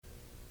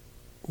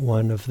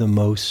one of the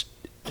most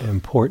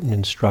important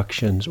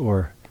instructions,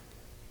 or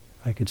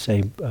I could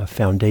say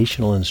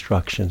foundational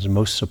instructions,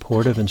 most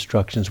supportive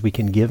instructions we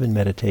can give in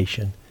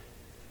meditation,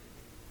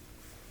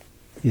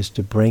 is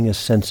to bring a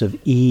sense of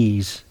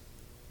ease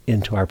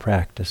into our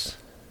practice.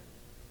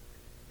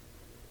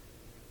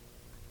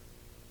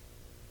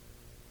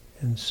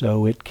 And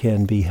so it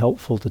can be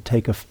helpful to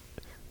take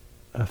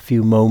a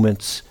few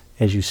moments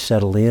as you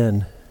settle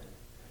in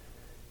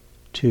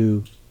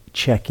to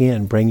check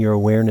in, bring your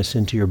awareness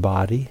into your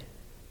body,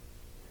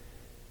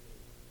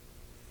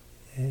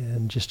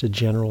 and just a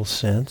general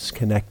sense,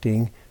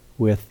 connecting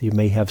with, you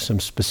may have some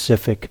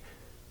specific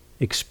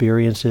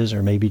experiences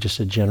or maybe just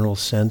a general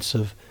sense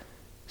of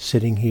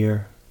sitting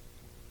here.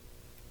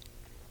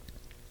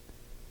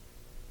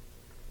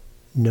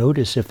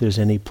 Notice if there's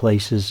any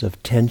places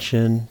of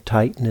tension,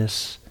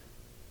 tightness,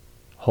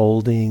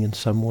 holding in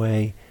some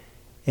way,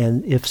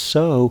 and if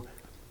so,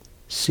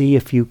 see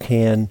if you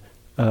can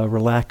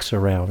relax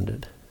around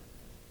it.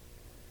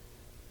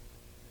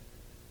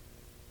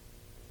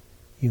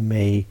 You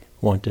may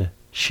want to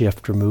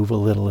shift or move a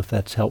little if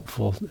that's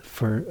helpful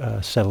for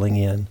settling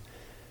in.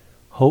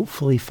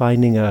 Hopefully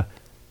finding a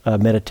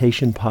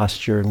meditation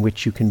posture in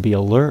which you can be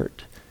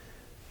alert,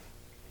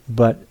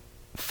 but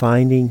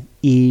finding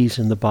ease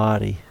in the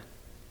body.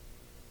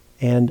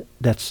 And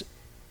that's,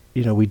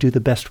 we do the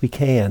best we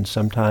can.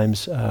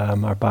 Sometimes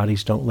our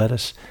bodies don't let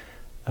us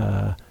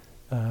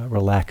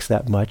relax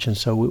that much, and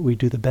so we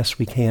do the best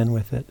we can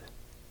with it.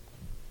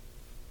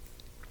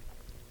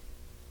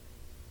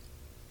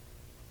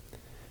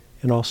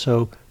 And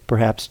also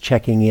perhaps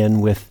checking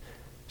in with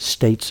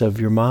states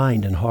of your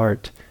mind and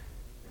heart.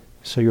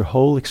 So your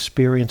whole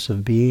experience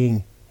of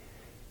being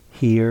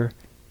here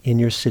in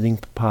your sitting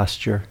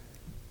posture,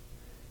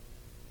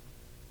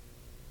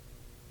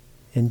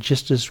 and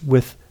just as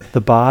with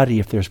the body,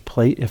 if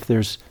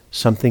there's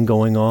something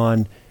going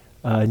on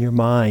in your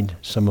mind,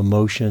 some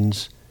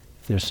emotions,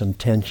 if there's some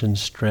tension,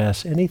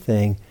 stress,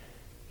 anything,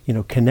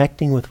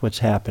 connecting with what's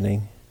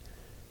happening,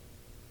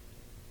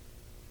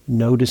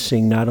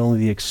 noticing not only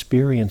the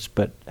experience,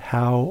 but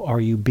how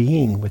are you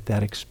being with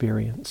that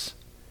experience.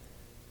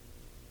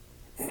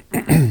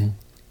 And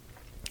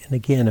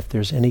again, if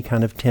there's any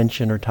kind of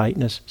tension or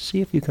tightness,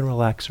 see if you can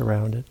relax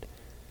around it.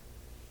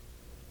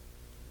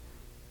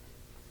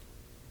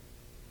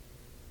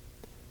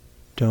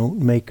 Don't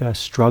make a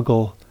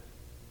struggle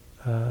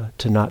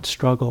to not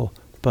struggle,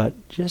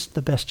 but just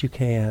the best you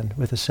can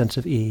with a sense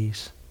of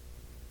ease.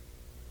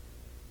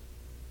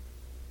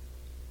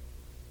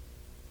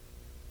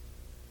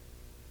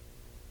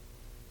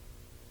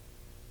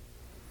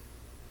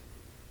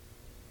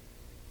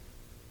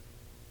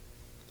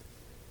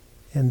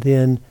 And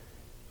then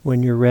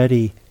when you're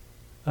ready,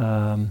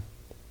 in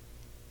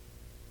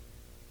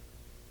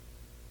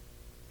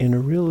a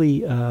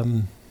really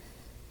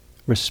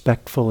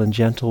respectful and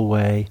gentle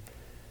way,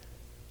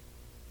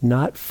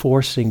 not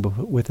forcing,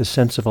 but with a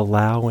sense of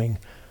allowing,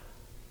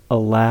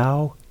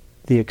 allow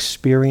the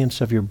experience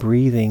of your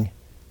breathing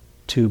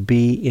to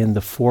be in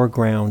the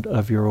foreground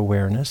of your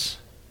awareness.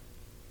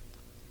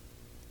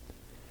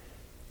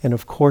 And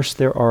of course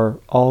there are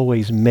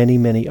always many,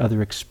 many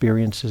other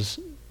experiences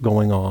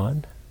going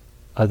on,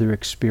 other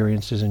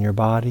experiences in your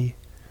body,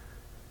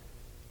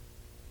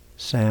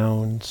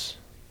 sounds,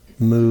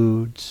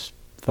 moods,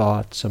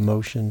 thoughts,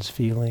 emotions,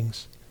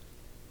 feelings.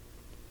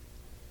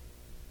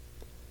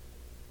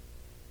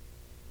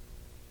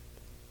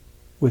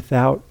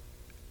 Without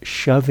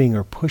shoving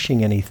or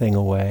pushing anything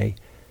away,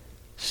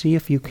 see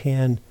if you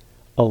can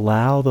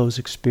allow those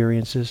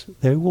experiences.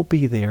 They will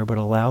be there, but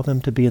allow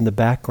them to be in the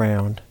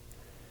background.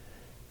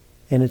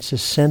 And it's a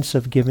sense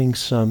of giving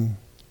some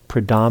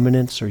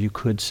predominance, or you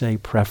could say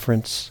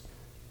preference,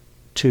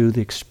 to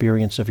the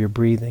experience of your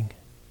breathing.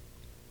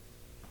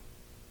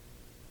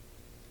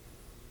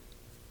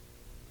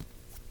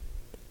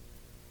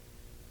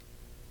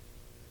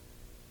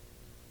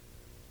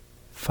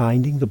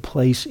 Finding the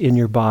place in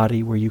your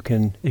body where you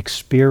can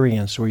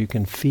experience, or you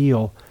can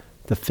feel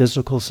the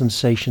physical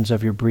sensations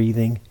of your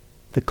breathing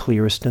the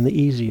clearest and the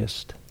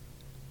easiest.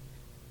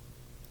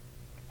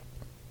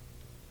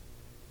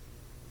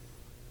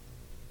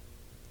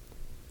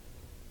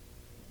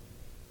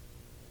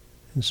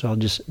 And so I'll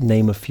just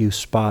name a few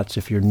spots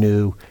if you're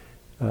new.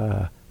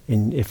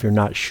 And if you're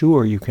not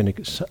sure, you can,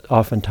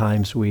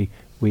 oftentimes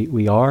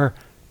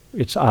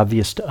it's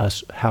obvious to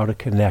us how to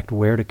connect,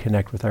 where to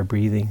connect with our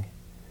breathing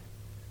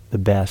the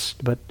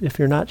best. But if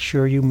you're not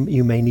sure, you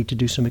may need to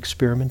do some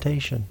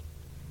experimentation.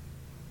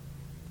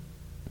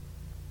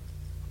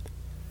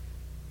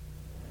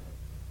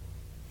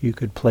 You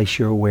could place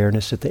your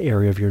awareness at the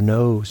area of your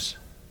nose,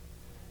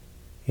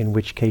 in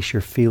which case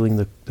you're feeling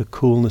the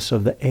coolness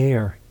of the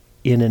air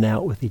in and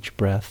out with each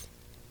breath.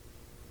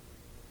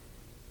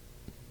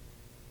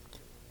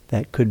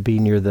 That could be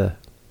near the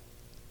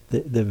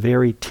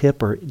very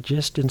tip, or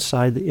just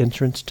inside the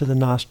entrance to the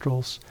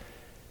nostrils.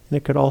 And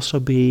it could also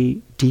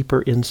be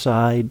deeper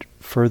inside,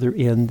 further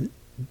in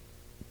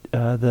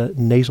the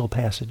nasal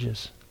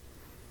passages.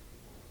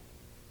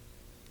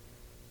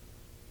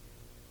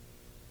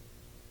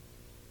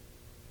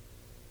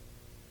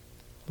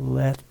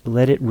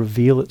 let it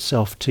reveal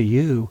itself to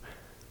you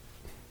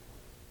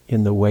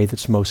in the way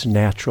that's most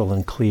natural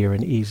and clear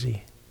and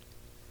easy.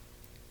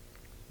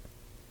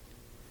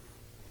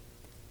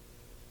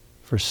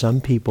 For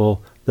some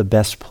people, the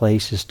best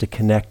place is to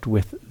connect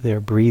with their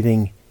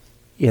breathing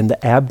in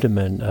the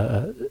abdomen,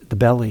 the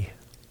belly.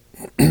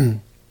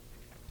 And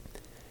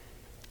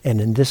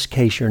in this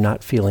case, you're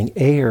not feeling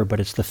air, but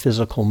it's the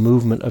physical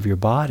movement of your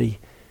body.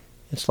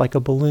 It's like a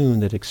balloon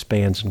that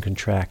expands and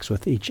contracts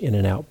with each in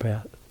and out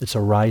breath. It's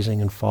a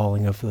rising and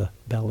falling of the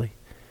belly.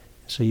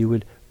 So you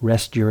would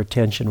rest your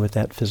attention with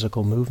that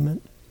physical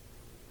movement.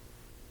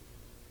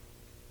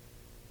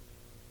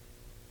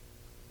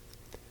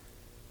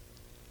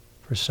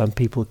 For some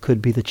people, it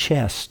could be the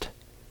chest,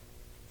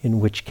 in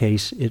which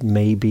case it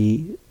may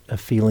be a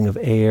feeling of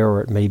air,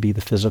 or it may be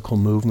the physical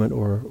movement,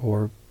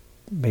 or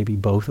maybe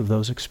both of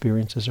those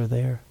experiences are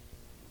there.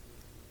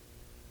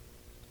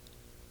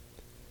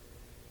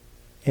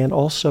 And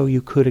also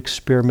you could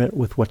experiment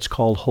with what's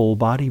called whole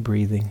body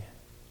breathing.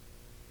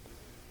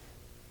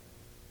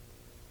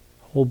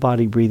 Whole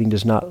body breathing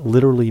does not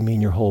literally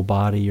mean your whole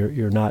body.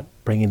 You're not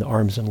bringing the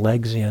arms and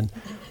legs in,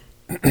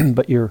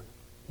 but you're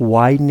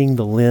widening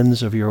the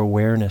lens of your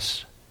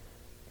awareness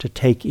to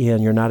take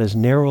in. You're not as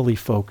narrowly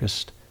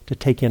focused, to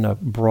take in a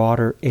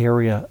broader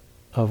area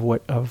of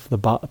the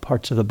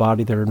parts of the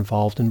body that are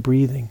involved in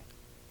breathing.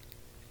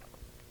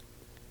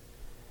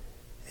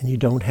 And you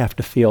don't have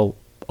to feel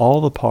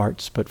all the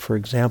parts, but for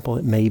example,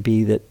 it may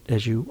be that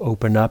as you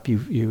open up,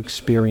 you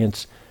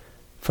experience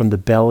from the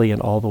belly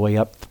and all the way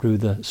up through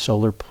the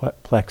solar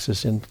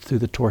plexus and through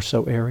the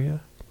torso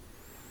area.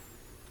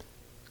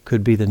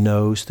 Could be the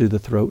nose, through the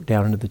throat,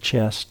 down into the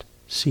chest.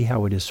 See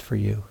how it is for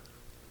you.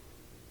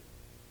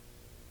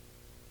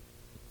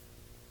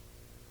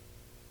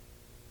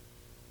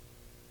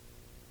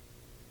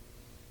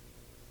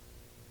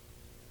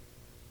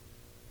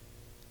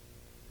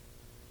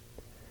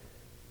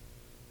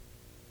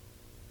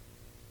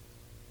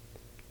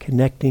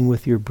 Connecting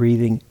with your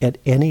breathing at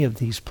any of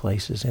these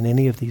places, in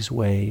any of these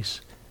ways,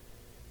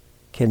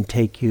 can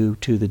take you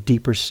to the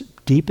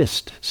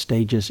deepest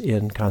stages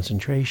in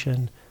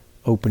concentration,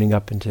 opening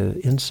up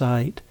into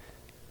insight.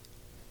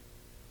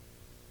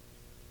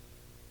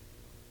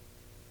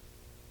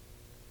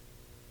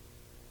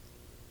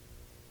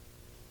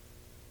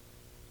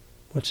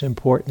 What's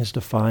important is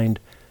to find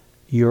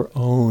your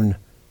own,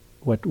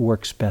 what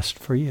works best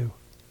for you.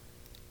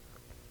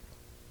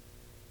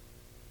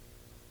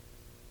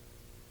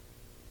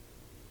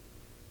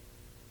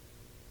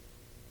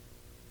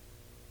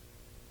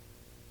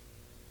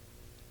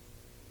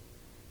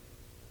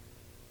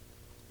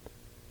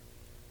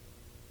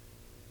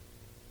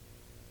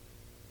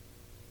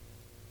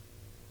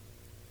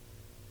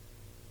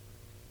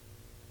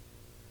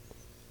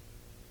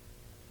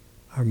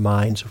 Our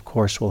minds, of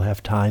course, will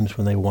have times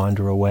when they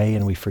wander away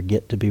and we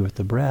forget to be with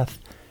the breath.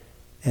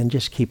 And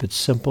just keep it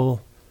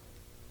simple.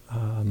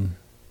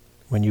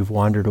 When you've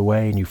wandered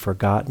away and you've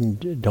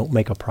forgotten, don't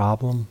make a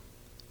problem.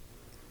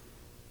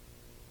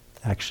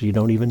 Actually, you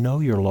don't even know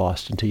you're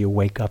lost until you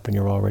wake up and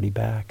you're already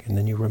back. And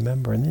then you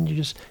remember. And then you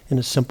just, in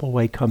a simple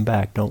way, come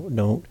back.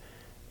 Don't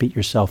beat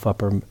yourself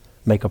up or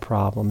make a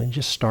problem. And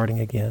just starting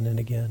again and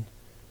again.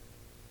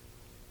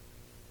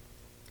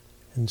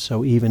 And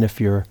so even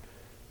if you're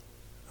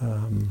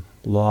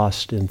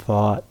lost in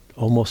thought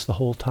almost the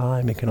whole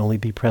time, it can only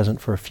be present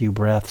for a few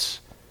breaths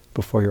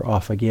before you're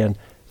off again.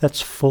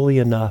 That's fully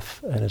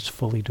enough, and it's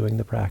fully doing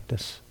the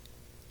practice.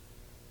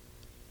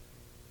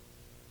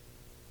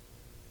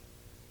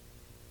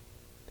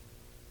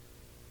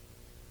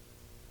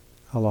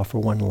 I'll offer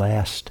one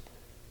last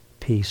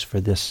piece for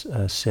this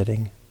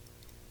sitting.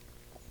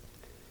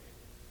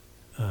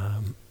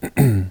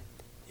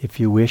 If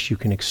you wish, you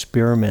can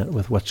experiment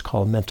with what's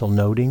called mental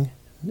noting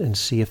and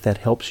see if that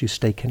helps you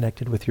stay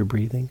connected with your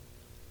breathing.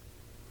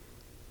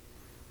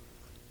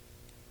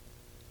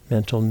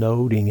 Mental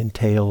noting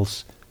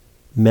entails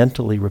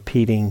mentally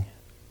repeating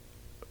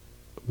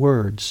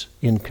words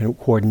in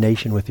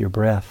coordination with your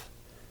breath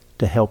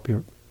to help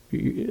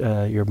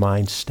your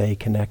mind stay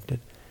connected.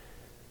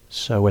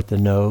 So at the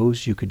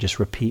nose, you could just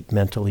repeat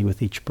mentally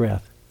with each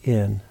breath,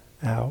 in,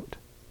 out.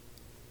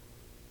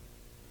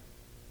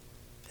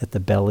 At the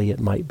belly, it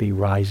might be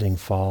rising,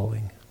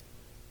 falling.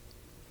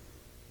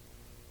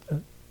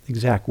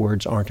 Exact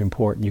words aren't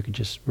important. You could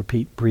just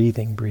repeat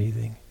breathing,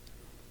 breathing.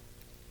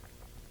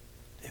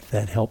 If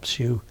that helps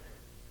you,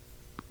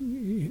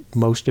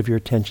 most of your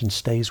attention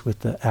stays with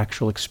the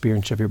actual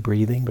experience of your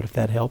breathing, but if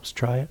that helps,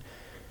 try it.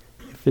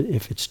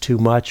 If it's too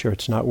much or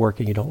it's not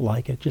working, you don't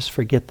like it, just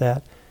forget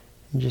that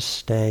and just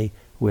stay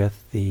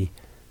with the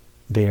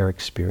bare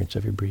experience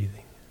of your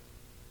breathing.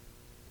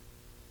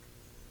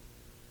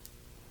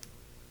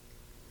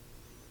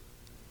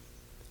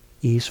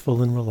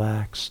 Easeful and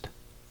relaxed,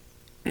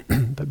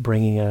 but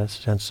bringing a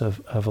sense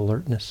of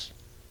alertness.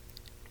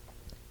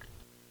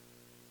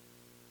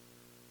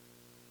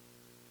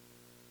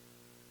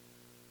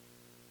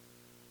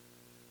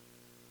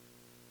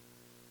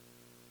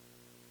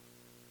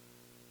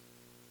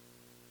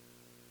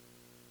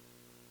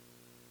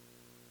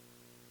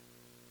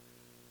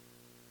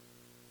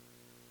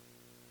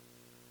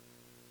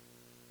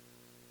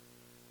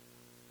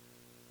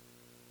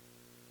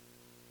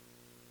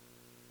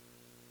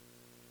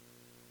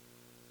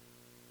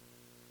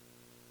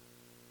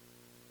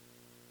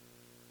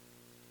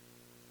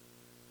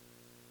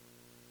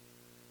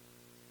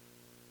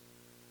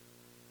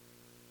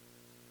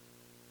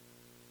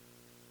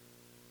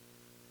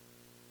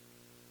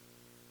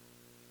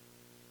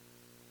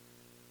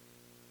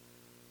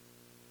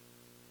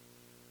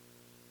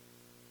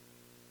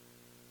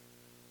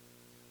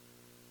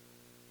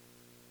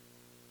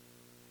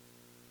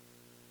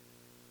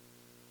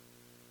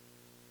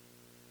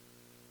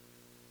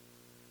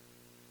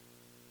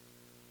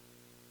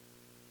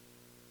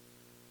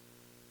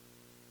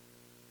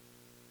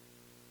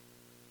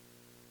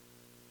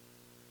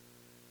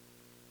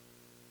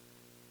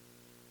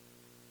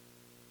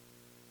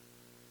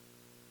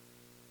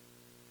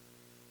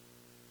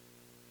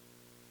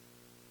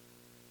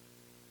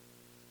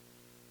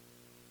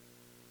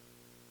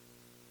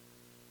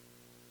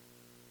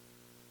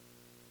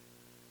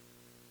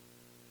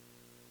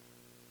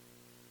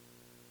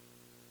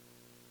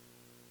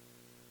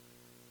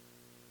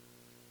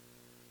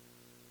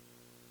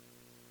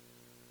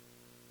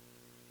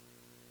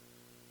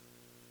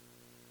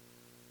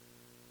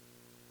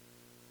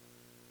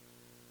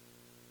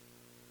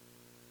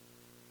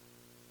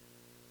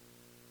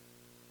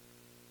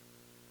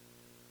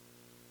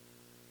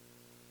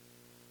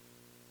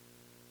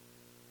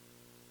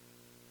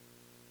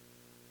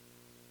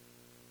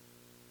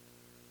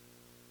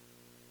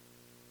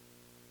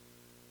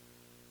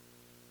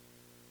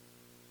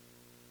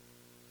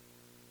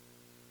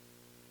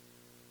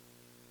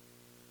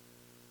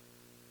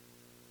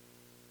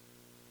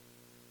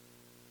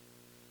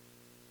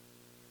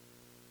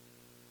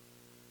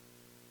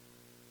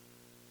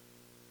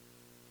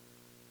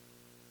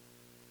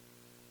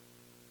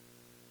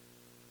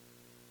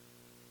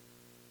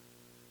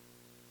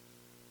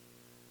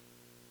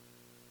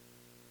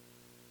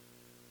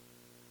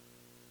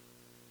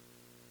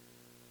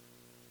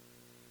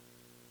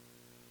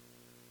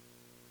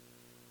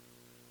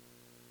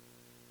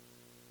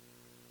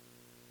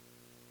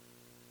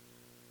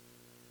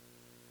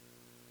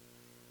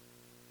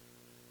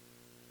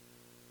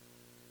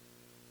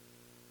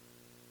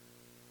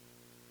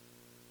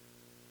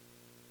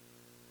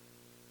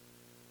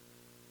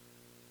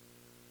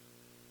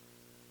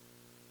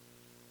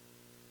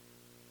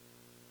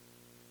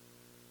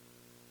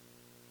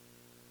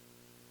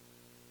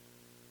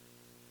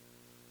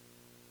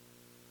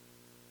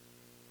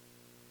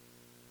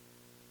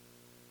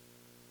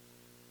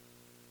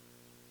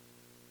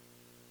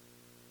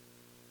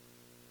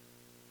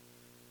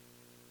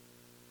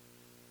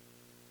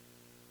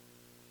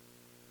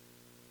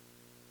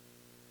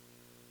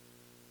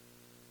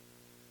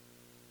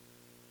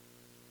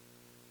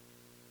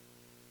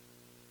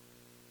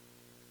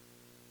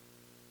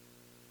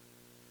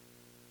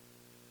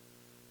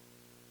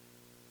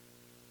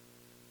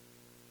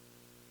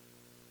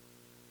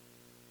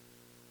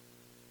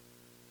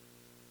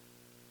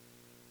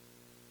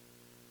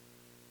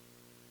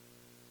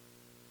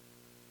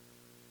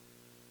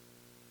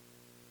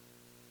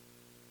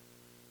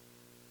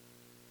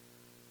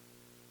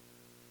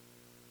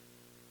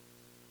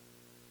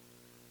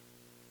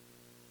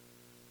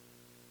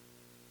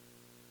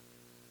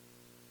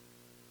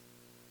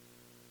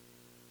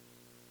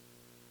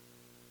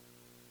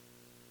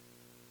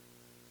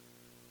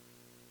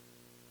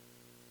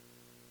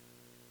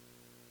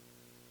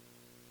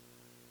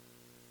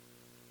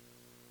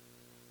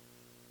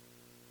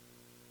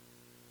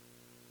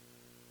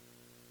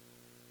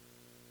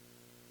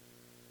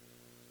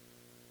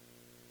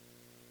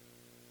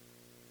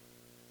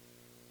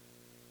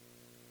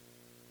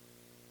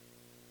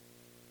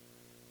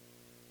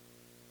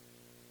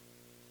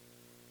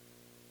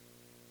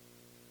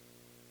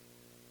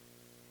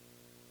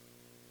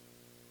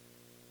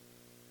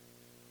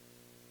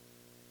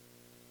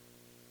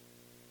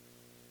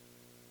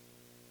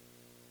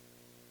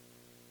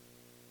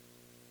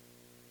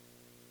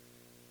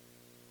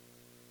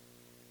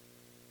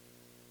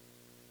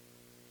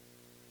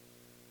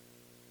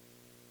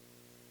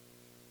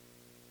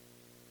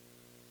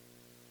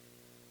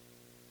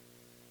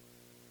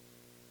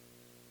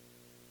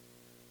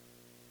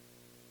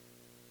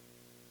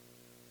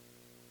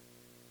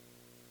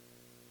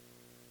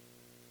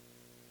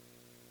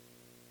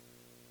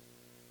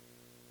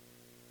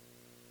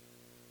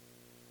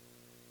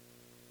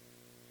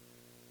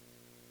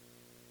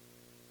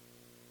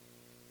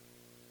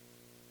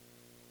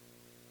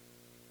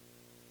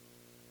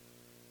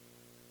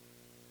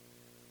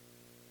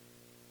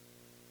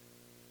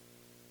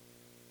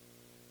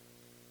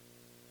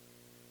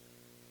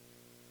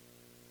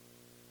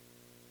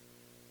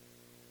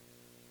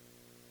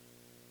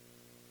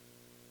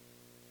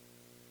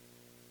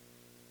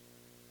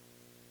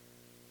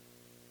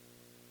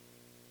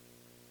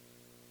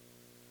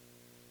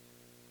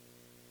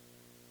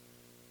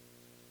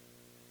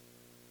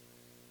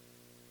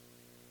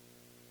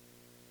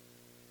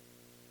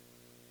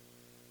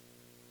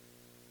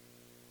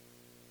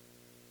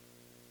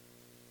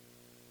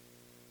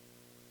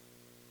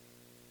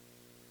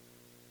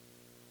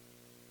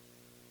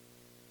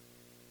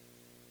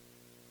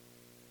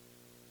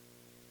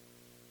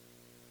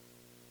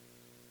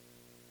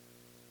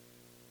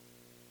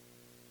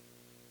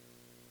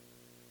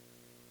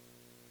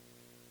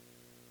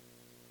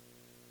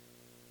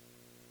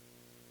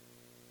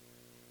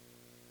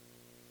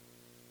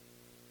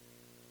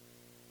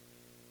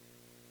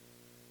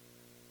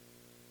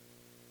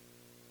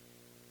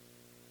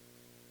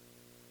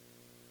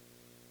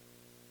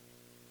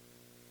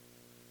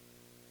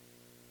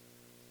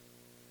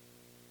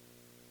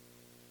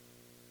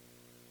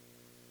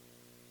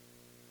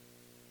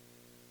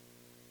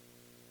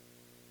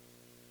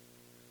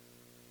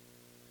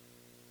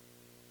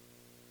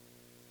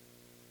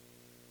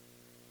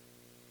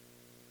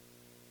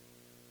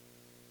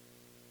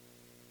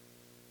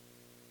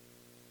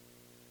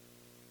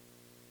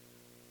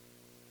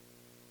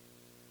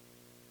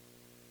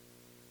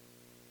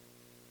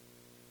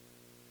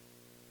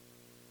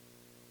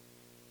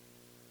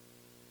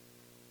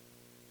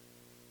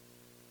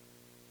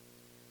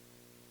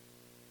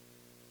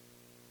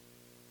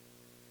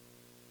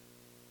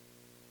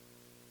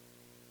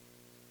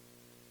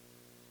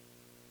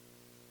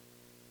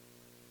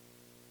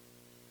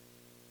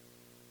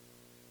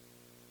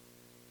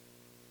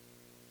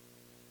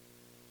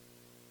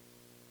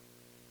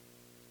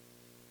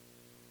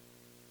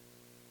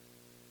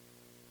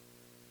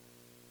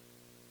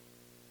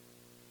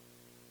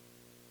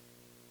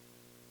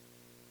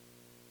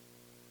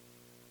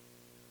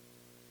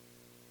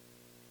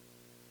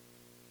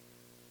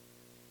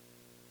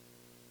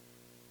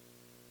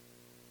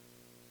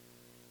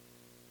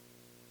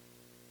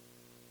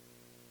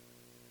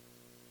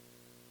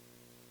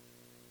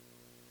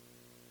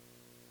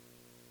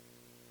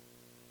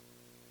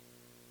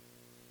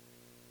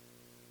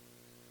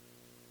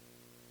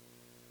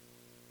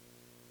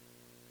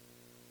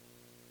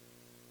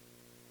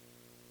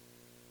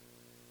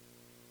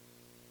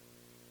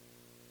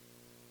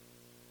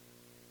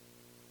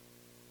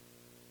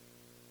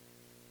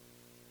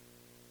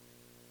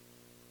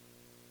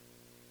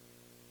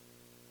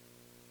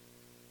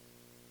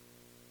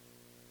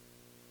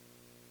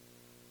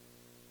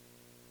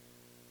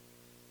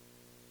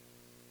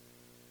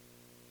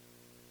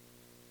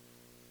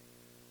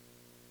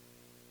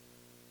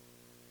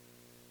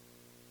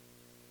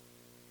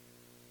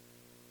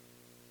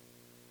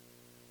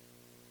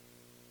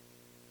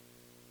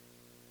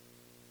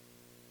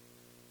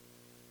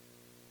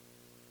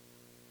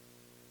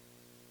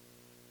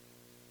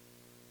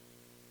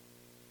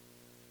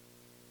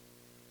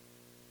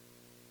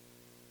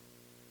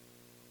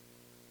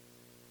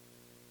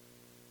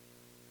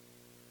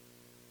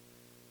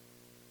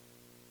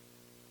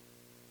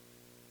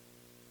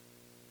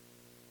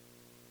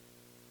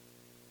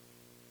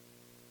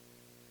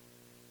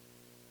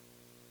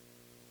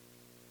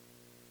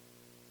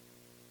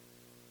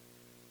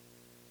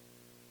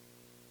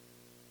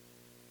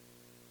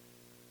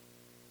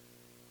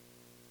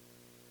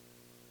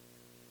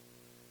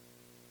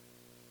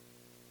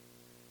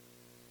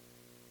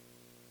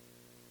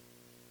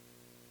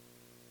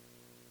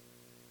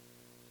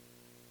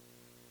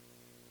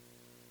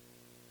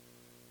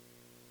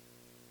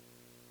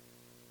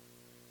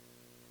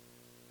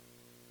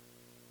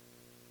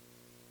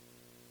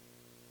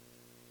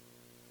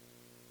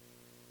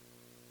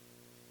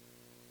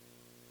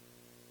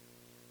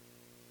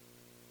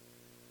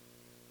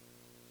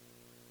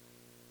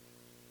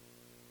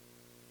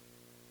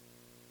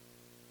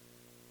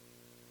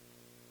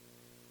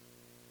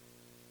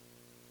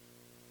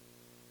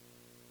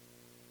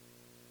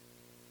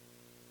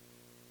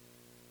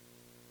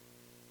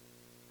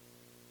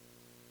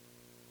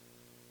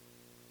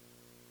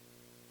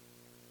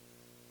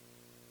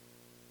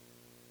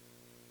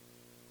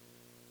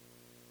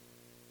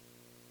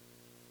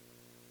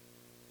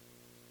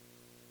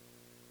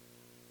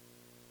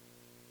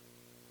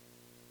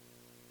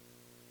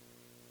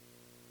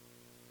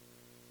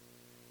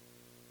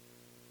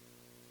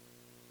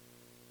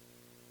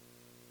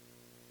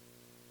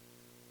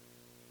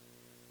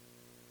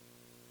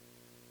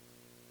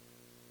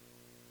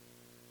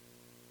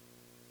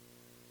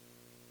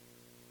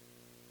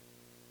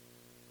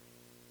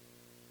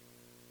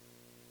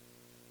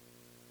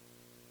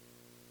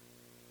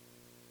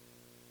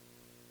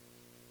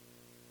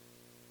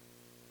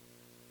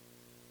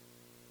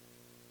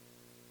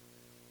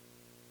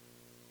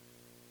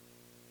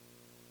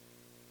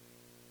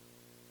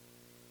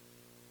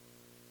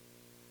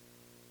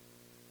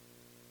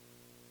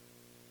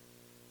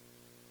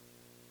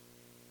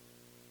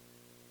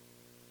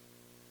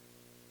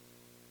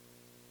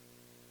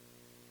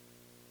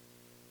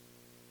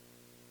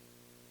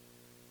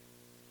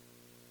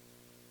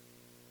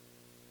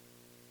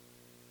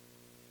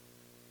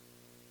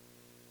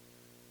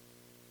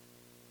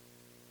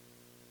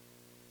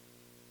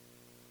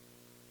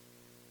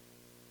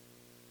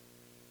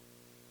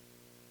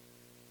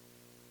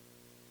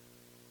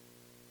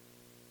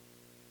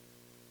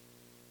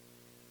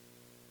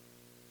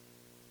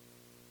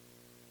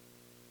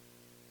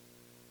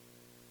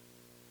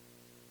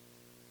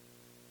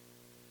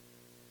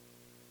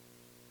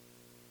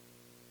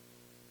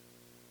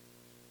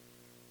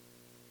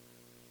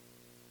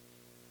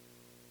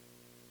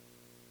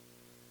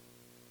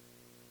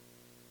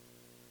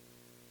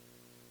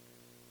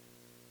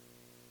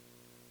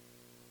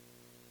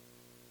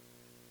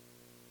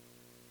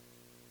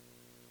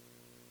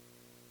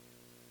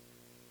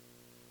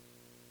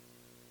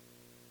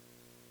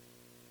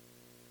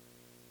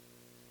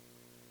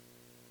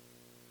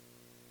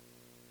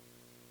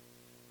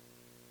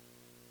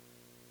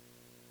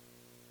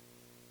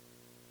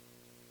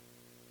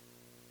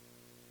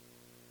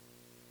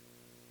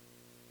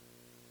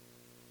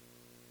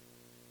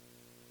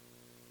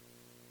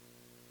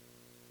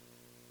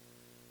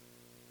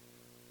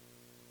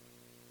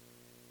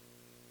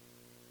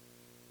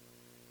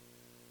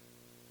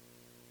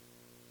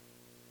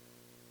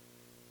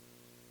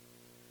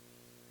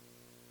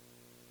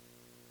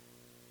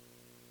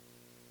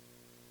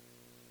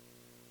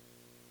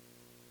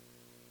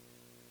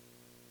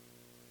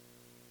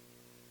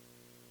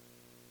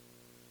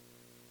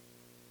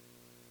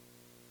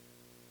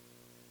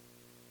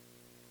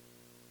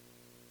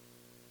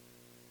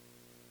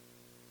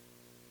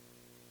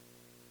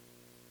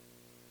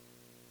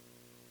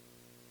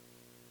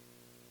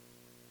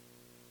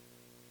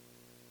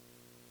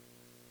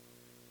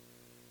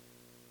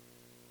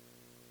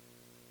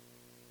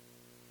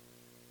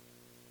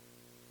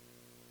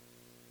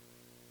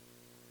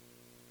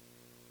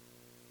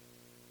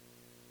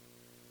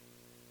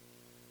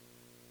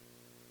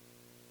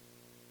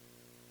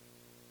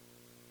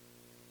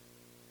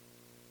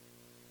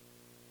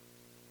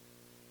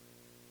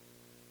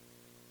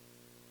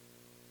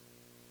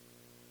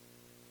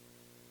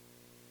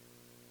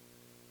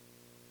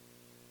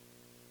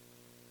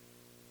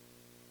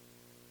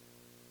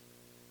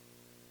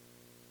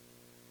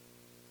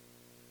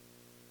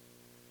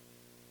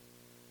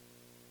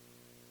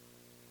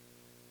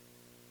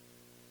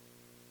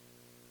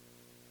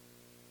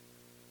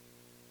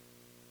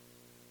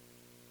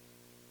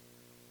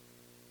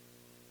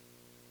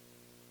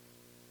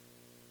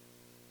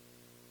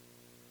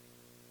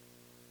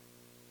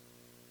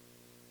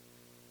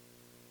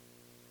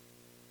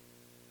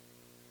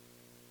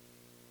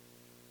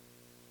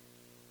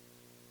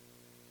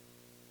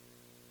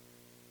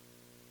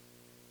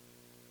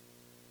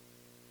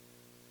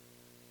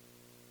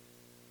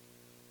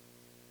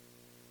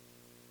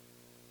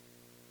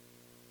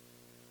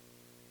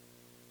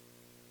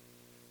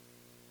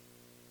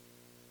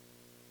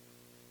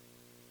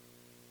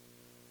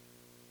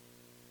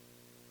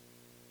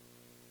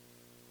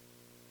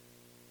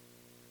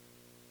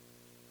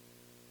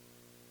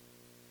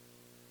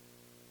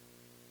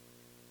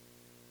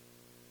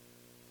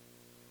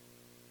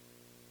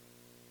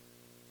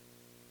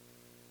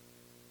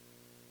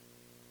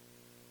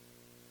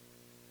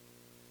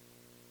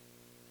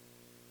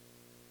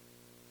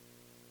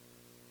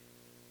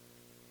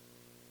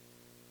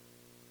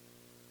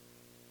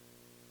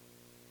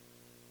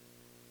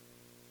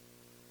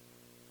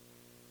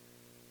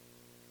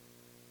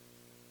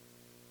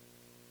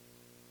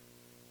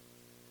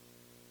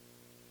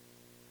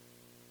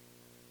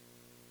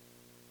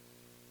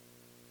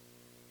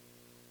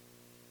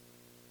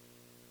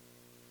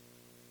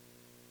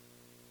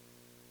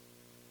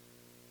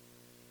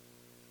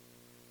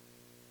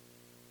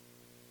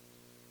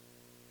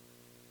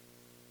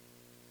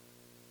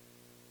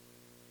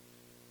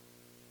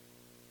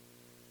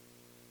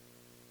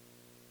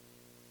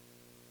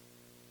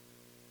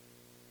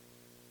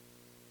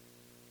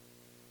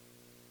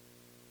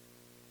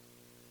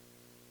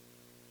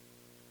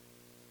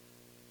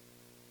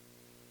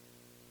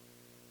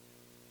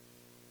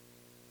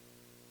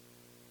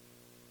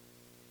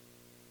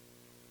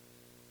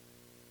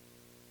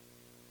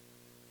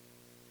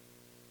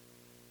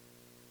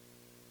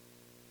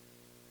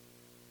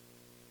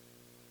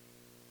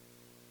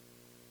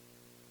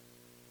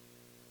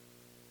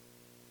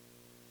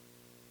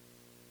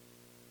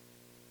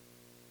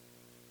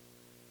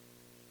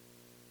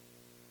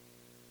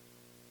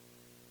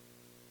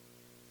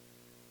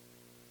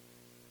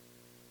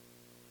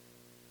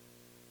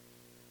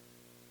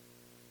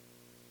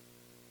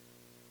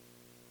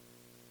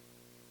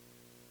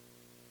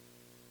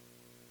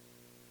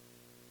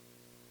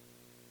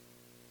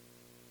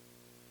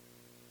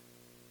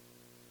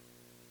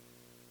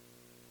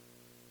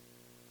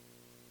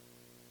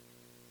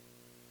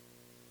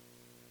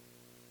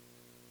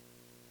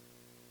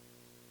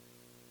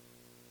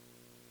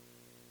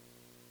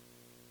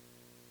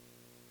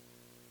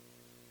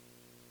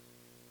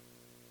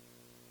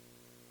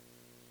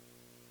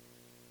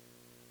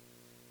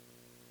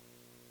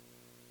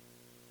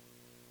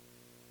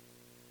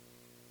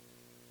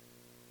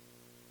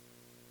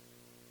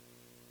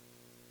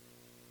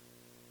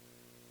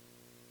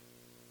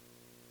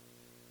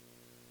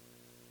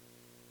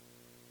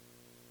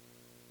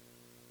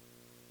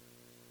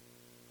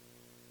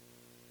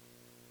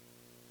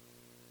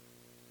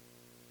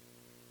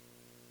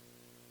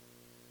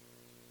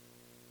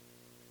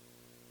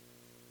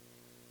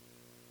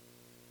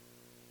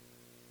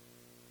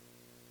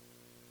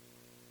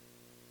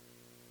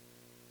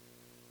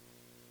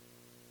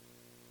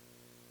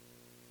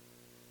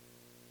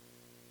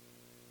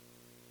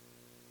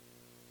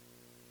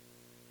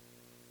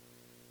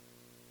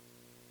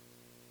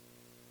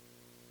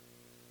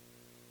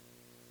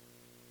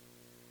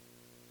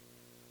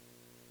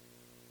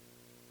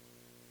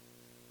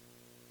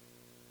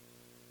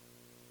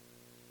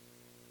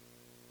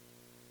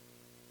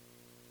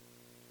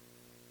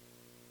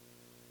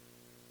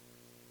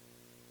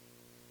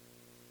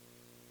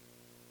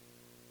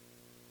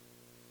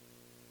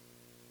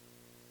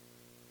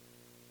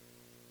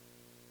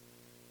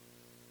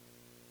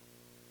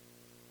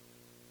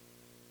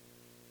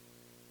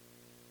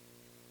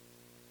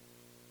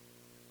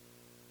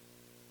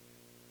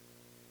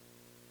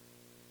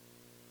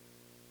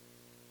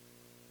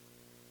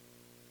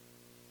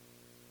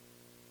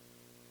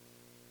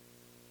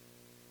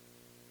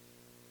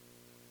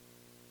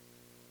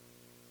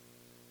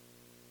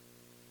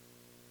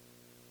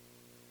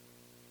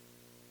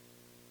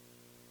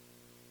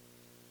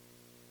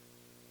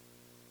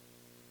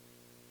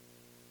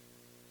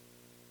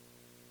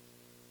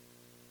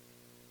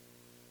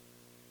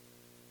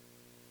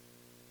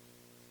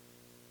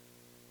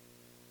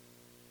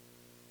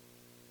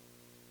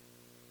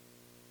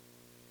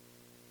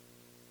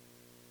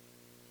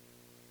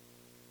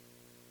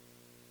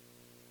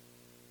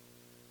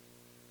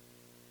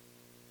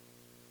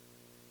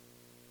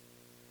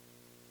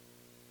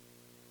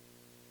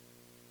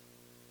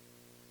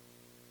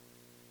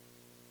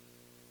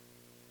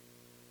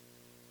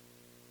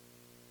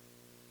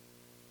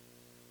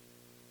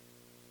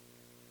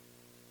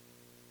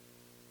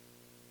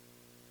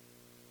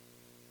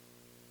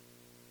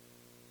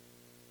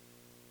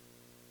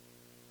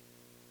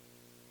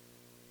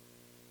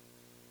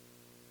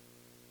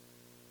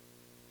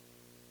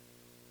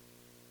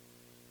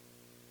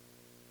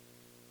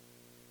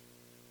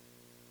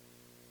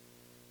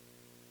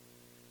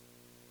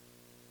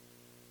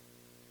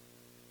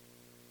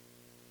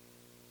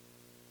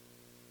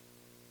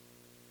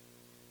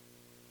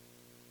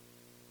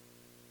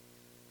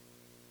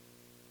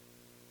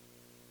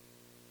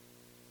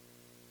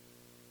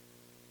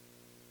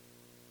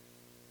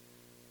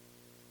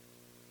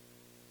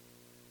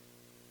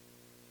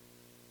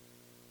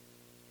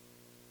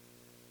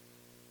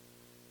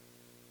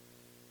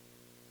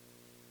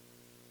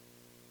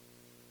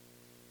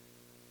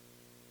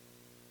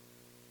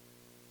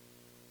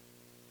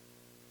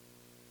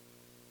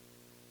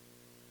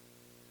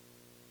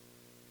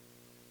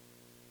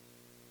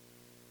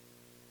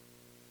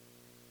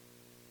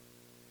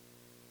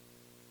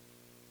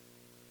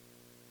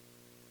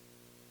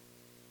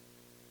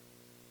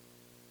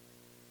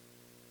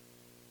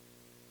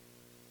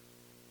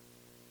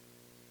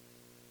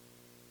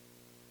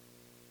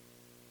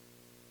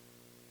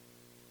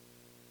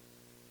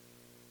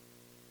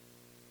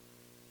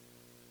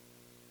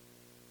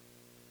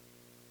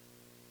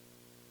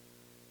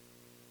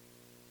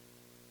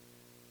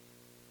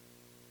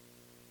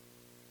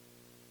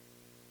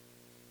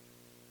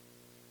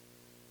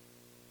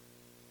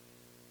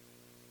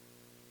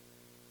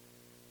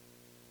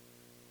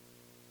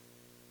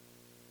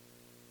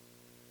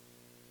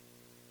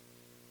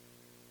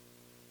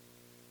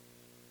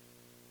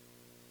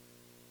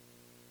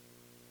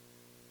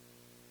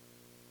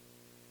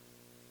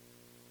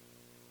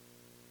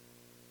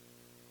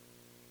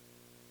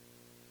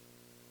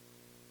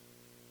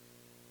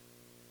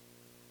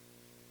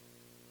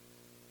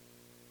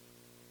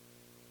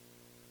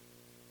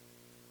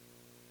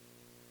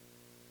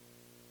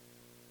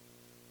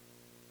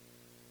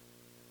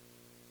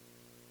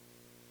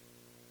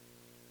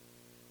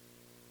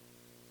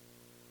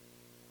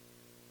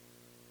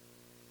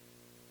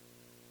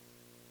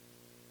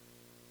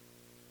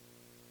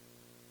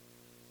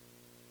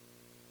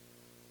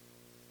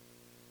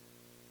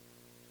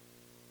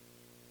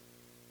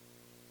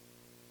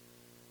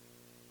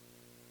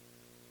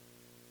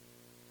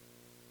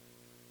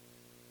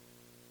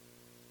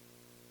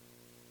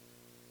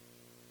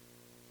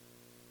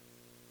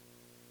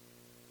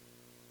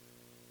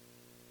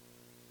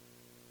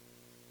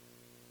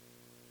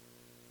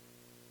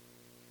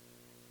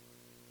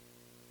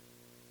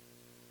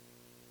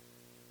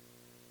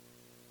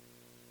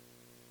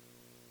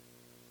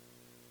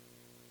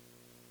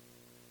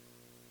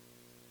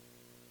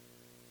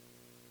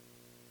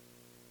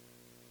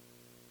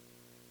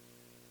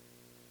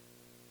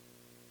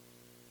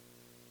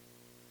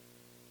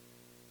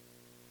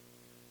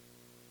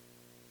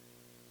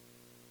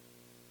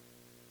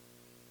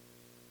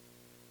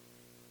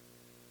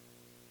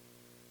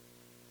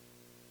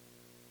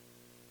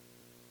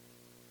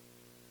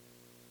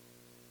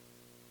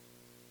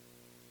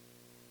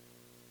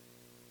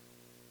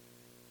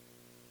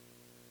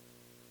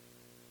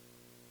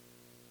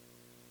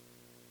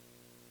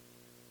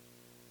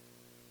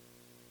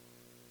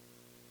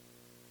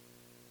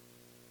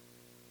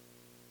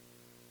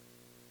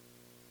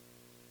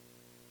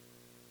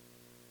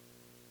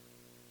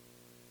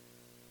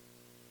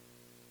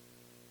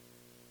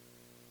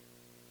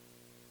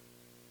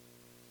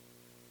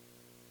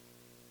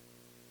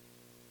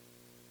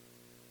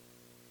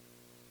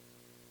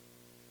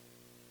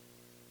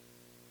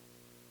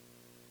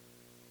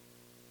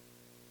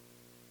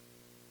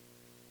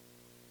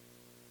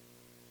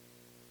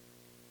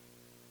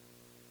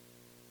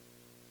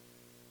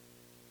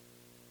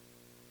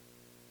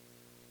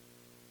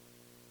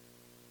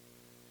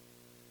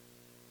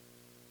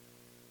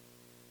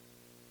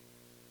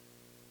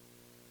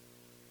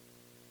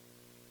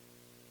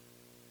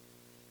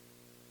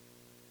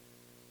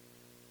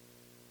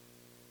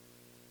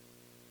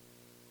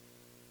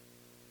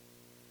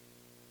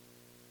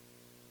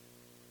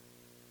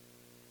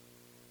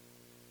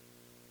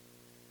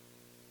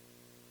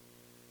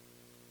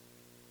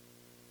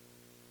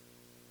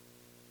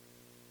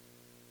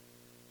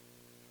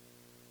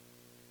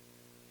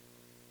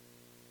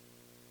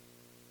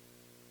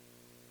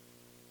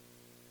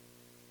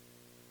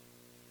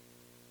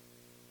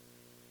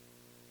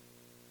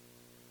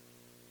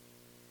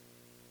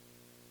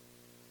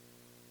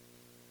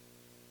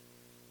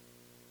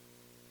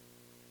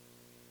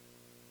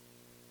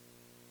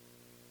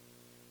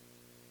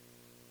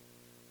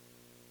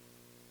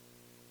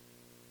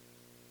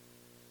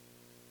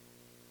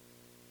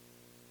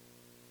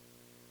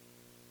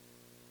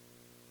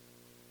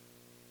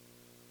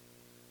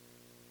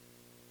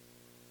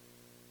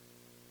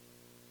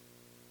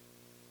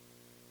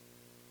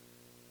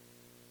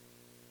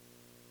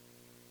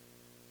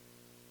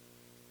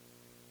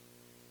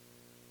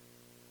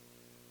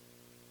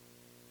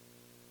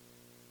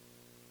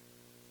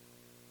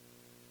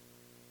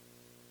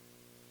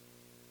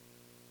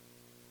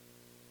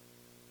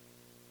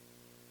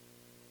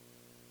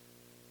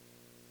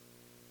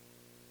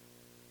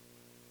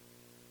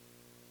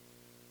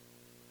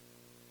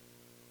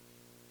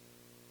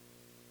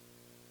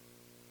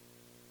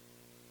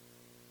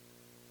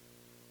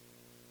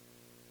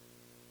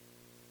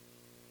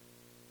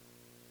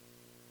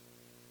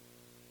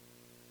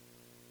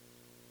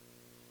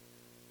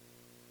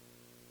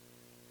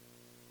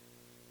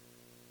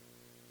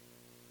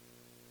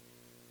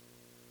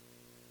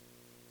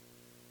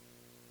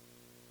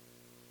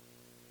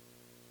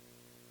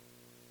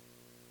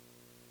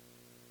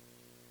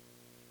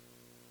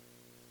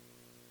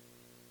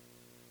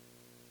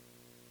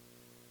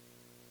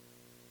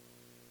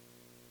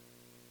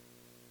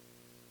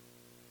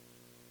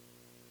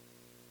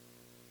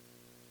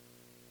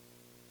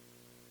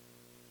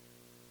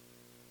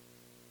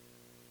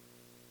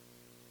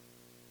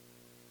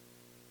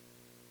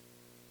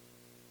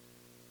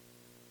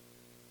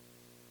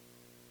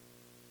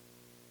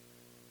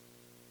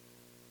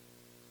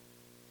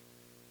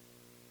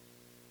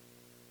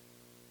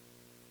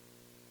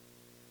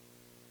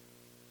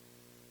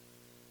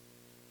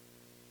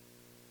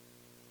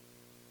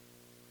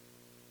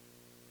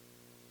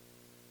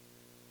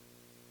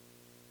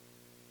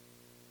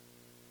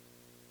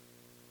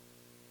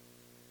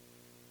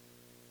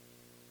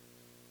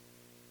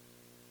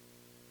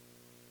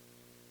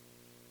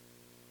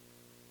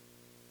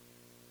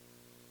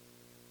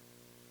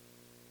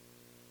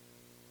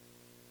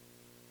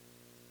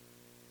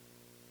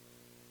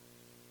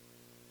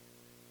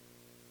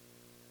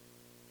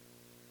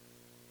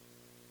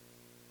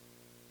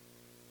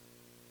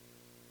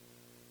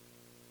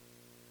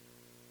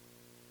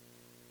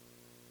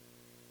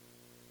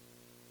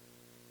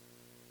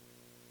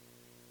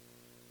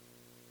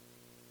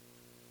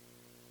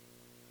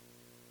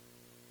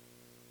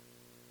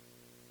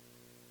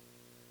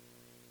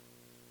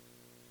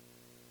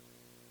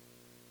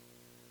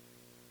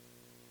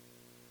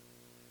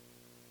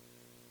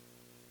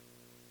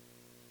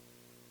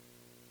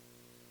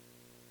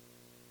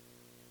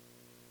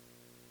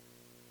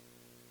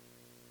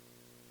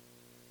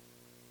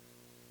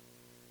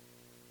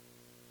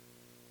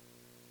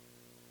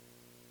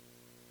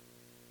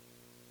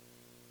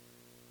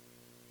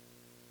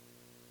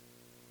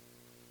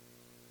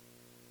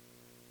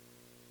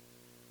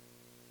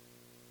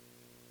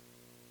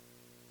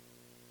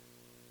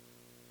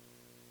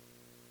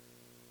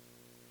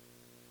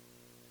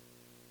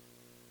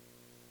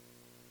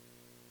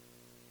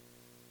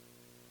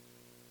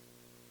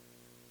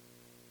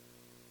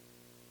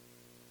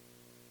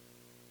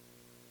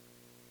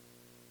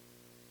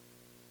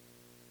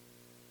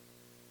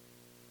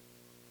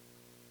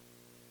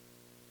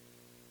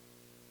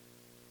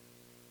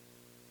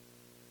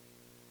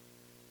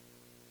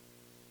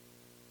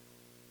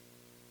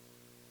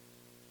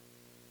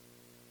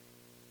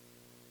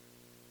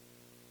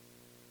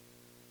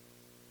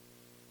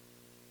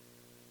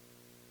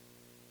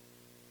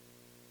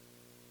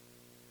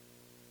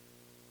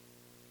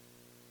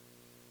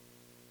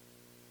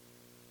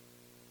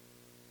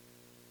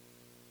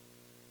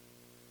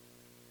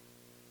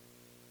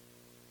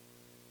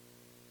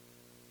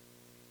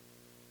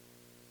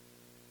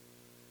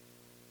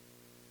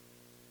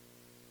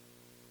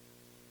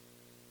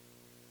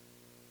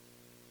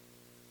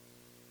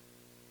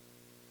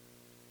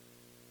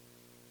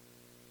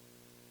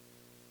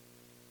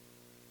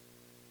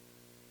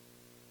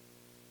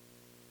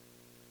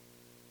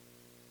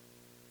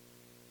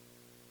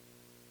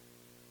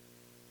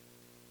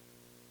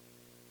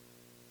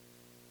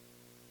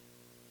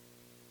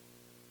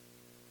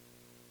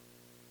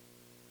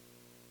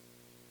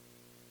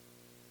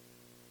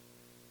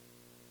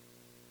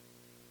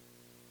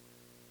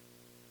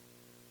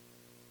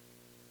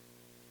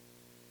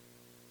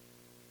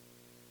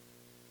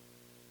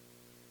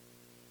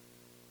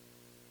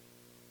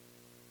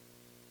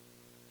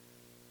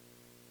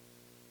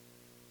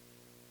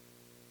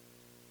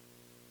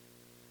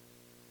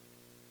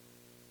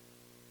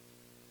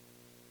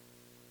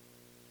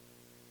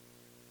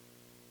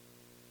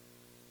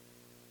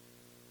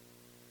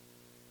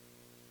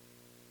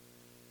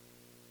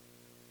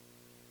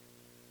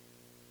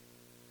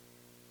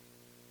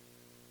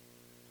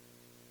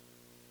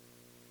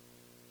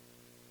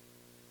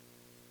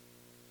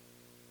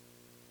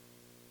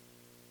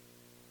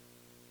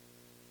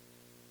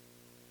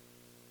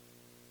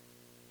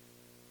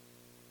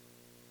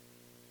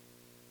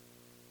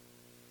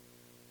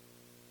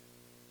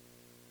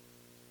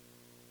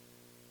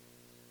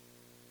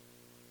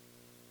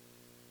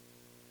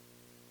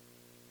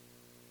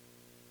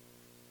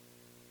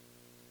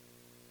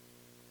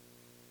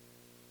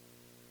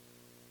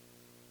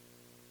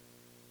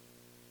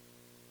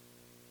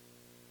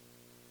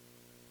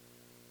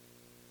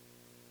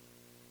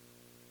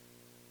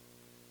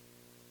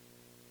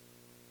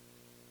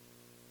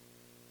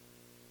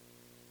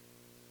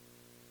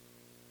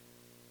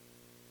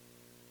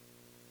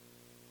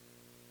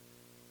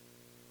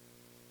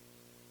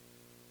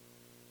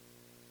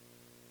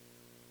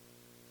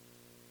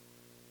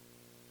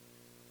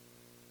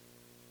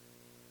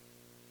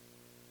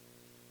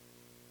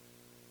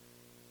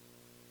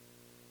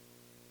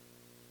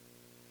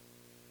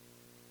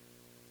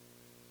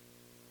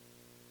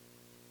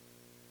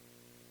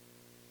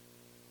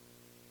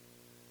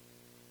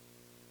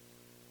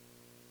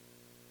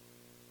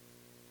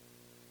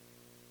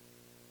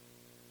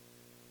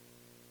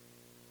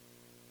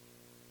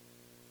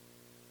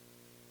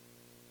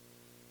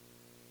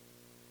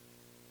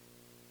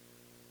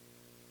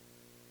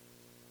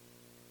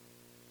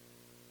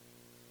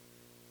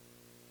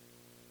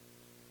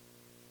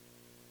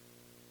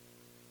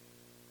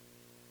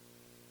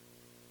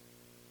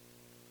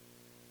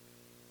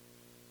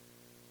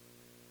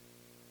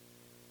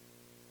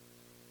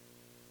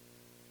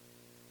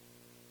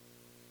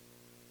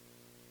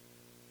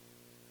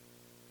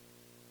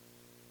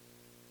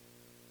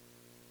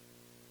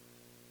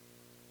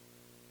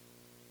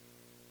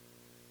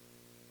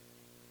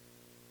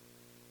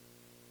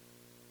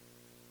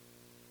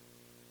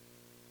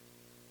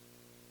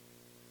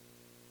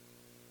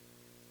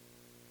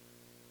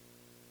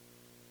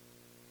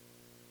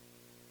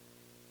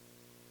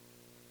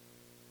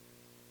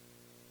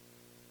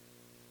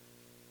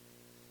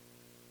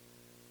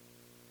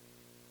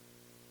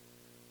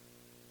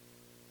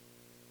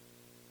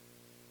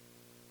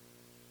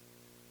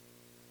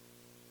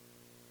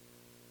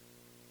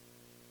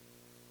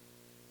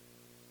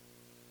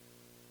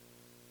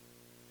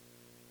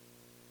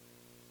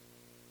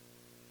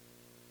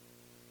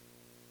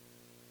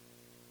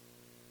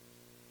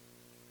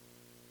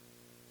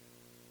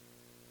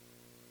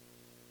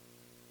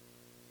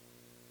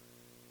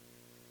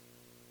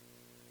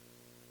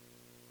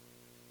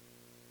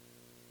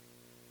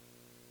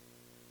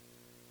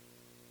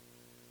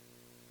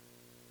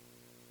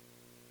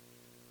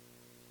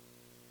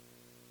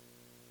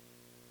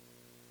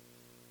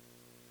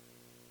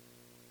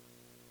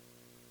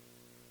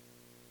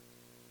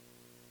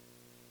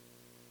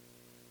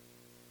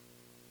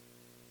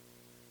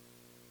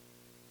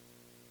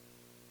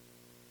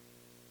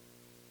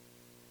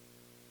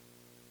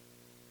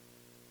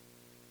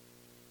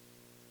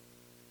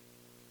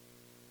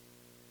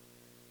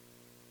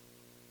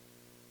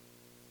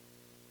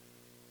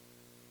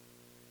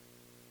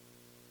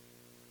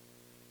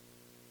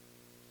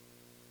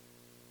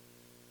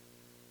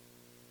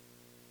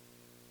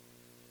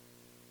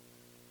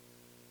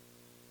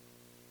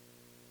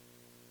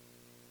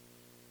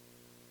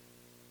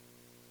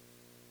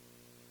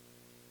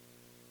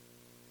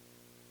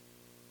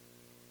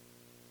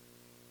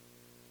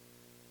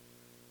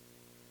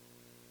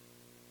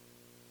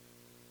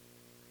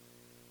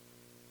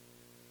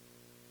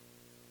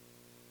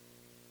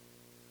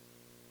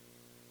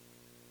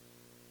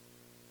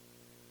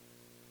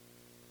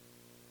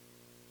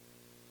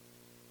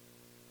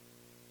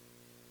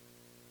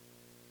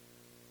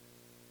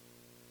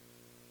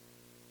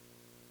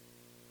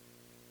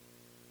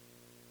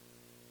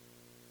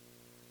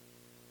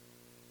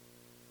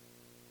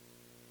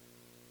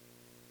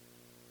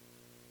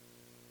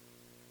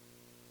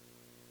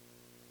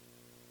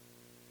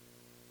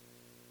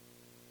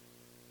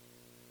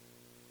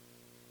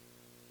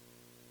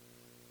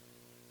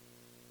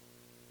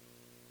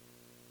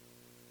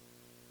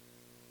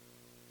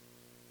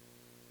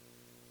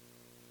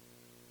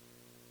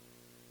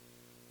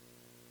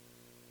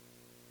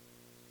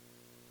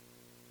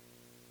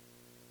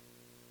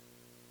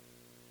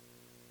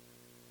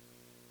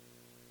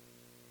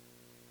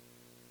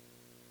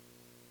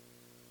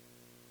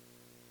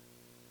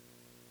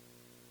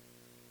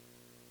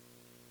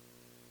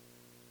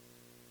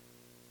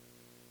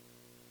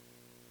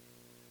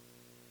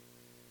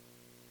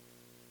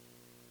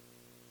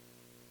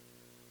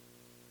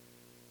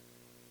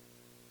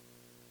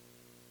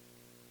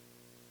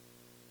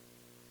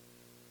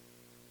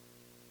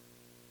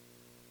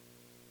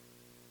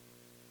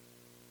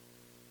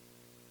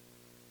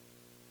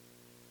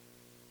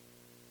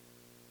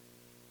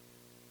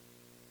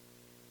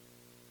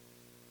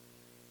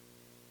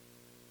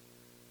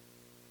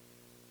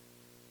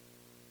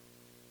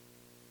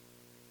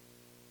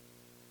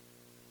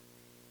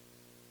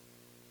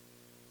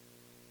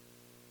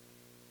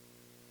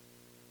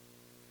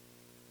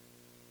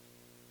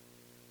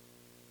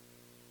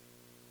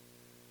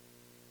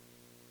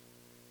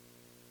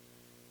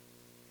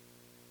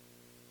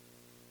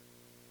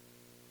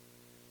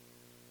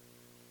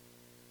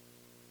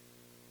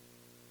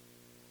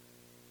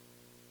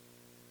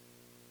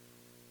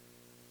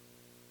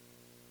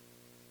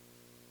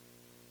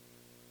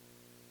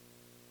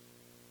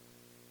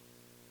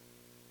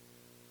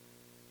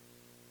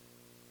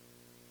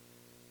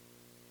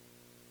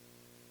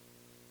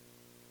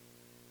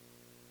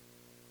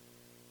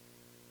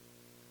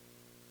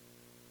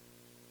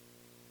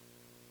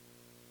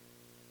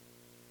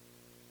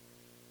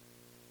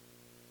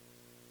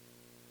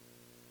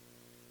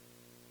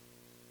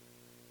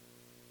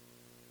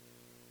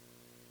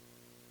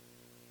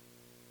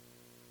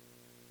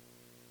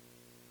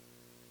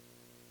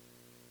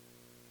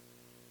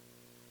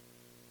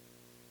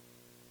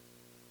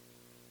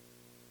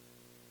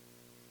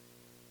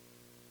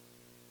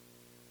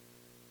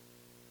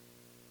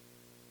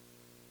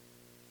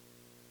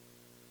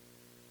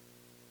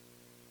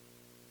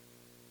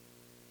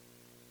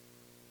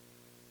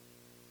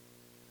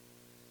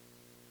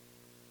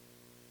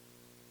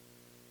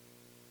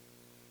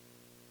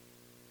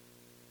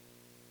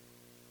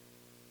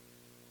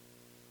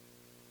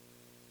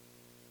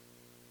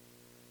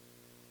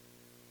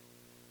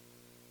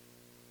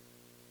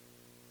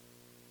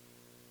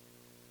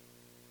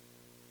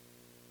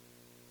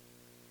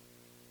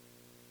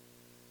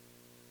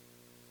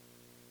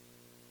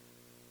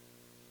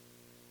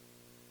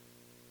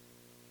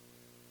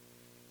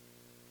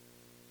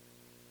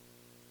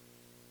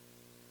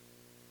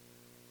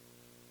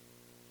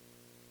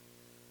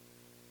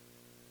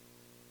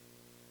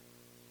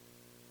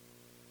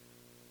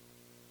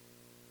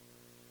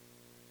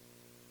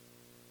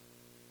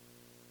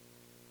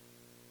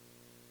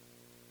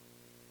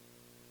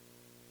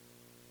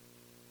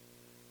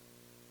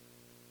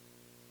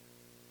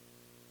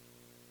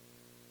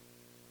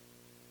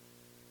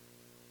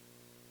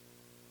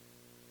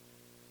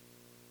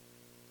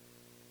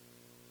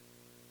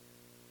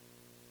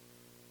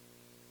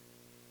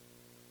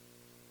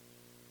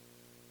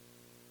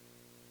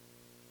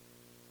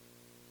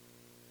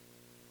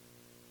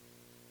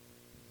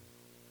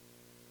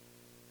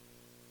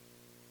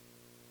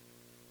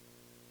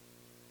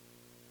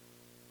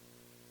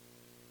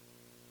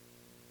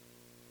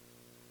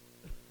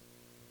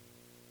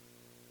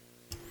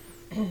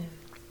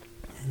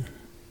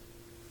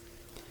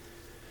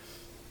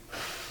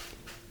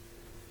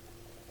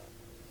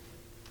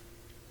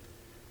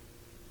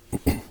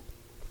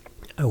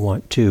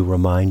 want to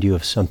remind you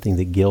of something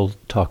that Gil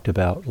talked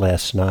about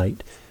last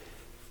night,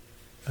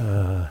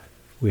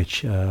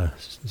 which,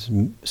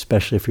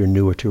 especially if you're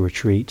newer to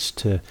retreats,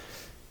 to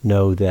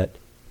know that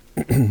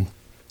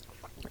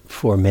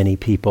for many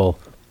people,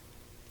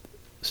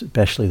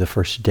 especially the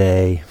first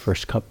day,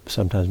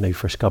 sometimes maybe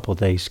first couple of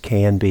days,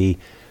 can be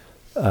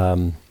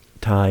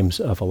times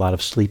of a lot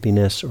of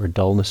sleepiness or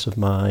dullness of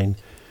mind,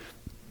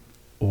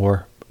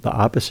 or the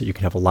opposite. You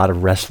can have a lot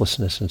of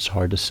restlessness and it's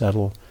hard to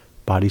settle.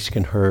 Bodies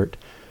can hurt.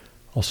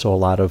 Also, a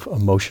lot of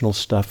emotional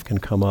stuff can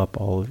come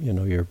up. All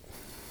your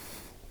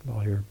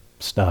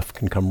stuff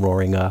can come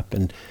roaring up,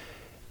 and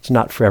it's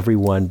not for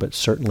everyone, but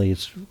certainly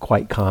it's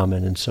quite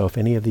common. And so, if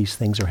any of these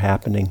things are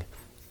happening,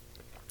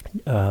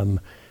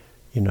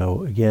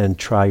 again,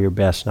 try your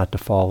best not to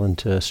fall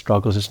into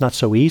struggles. It's not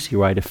so easy,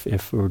 right?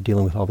 If we're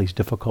dealing with all these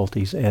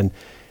difficulties, and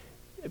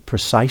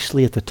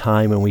precisely at the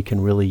time when we can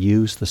really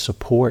use the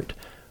support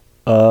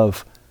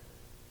of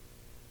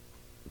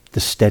the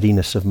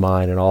steadiness of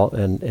mind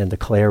and the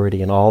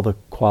clarity and all the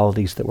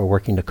qualities that we're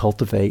working to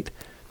cultivate,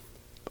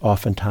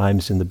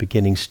 oftentimes in the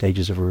beginning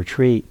stages of a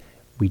retreat,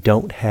 we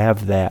don't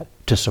have that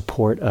to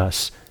support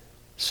us.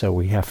 So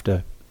we have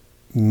to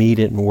meet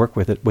it and work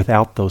with it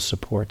without those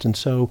supports. And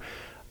so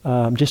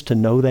just to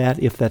know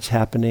that if that's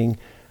happening,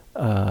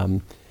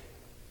 and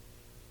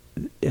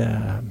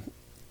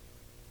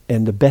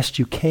the best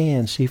you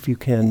can, see if you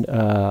can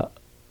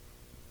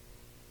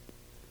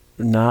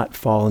not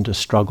fall into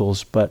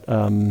struggles, but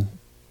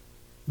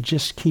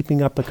just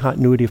keeping up the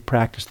continuity of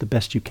practice the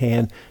best you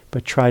can,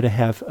 but try to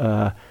have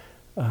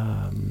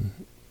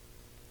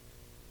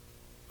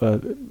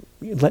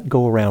let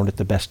go around it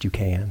the best you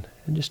can,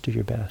 and just do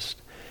your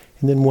best.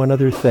 And then one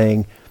other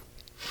thing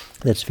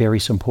that's very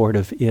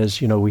supportive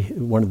is,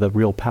 one of the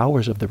real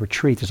powers of the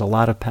retreat, there's a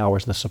lot of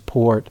powers, the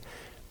support,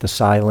 the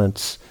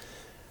silence,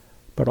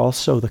 but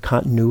also the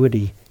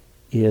continuity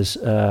is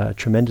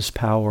tremendous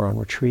power on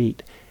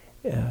retreat.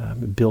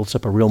 It builds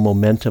up a real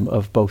momentum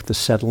of both the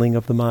settling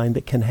of the mind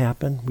that can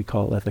happen, we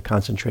call that the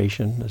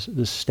concentration,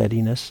 the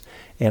steadiness,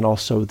 and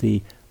also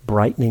the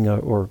brightening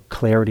or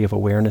clarity of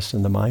awareness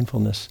and the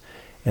mindfulness.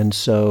 And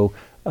so,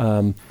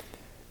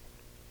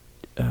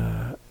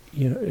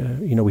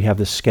 we have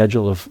this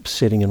schedule of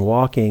sitting and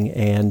walking,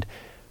 and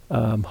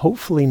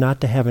hopefully not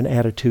to have an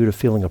attitude of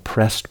feeling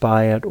oppressed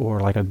by it or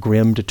like a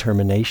grim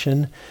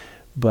determination,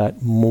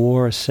 but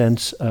more a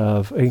sense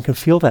of, you can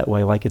feel that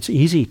way, like it's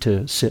easy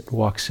to sit,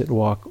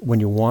 walk when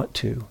you want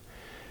to.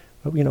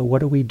 But what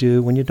do we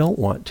do when you don't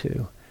want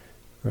to,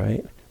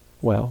 right?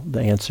 Well, the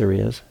answer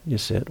is you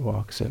sit,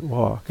 walk.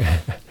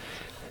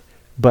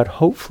 But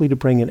hopefully to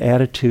bring an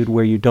attitude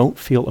where you don't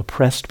feel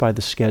oppressed by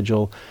the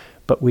schedule,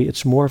 but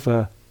it's more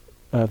of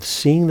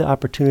seeing the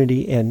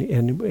opportunity and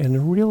in a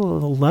real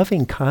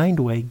loving, kind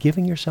way,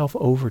 giving yourself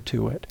over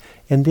to it.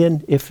 And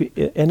then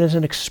and as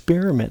an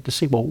experiment to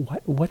see, well,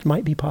 what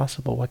might be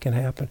possible? What can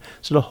happen?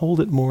 So to hold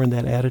it more in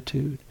that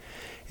attitude.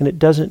 And it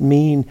doesn't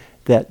mean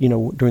that,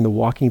 during the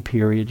walking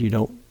period, you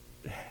don't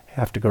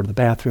have to go to the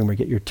bathroom or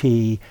get your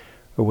tea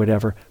or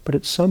whatever. But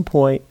at some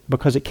point,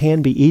 because it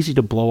can be easy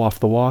to blow off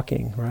the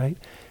walking, right?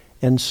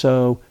 And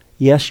so,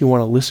 yes, you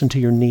want to listen to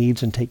your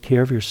needs and take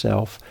care of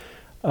yourself.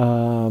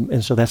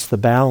 And so that's the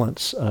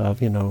balance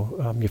of,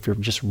 if you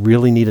just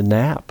really need a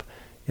nap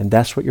and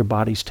that's what your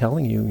body's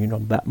telling you,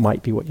 that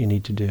might be what you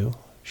need to do.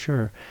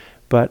 Sure.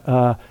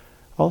 But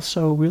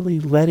also really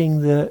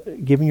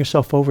giving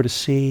yourself over to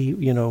see,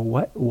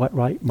 what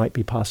might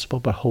be possible,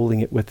 but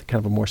holding it with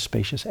kind of a more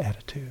spacious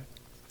attitude.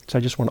 So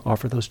I just want to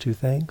offer those two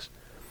things.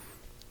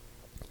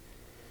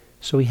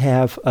 So we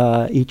have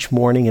each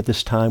morning at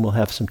this time, we'll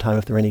have some time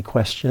if there are any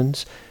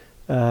questions.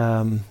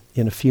 In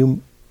a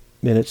few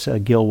minutes,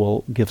 Gil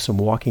will give some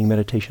walking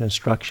meditation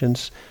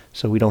instructions,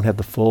 so we don't have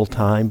the full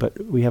time,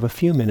 but we have a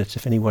few minutes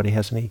if anybody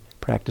has any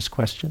practice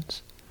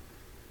questions.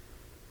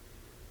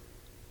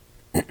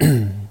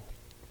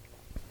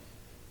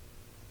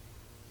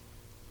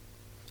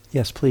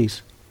 Yes,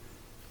 please.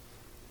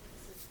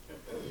 This is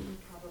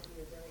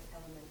probably a very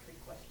elementary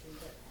question,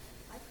 but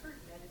I've heard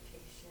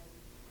meditation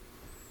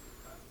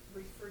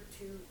referred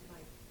to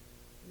like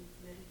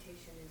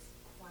meditation is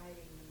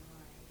quieting the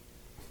mind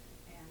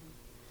and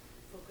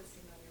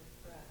focusing on your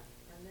breath.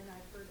 And then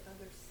I've heard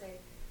others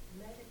say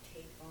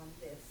meditate on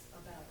this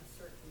about a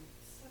certain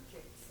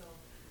subject. So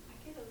I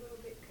get a little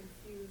bit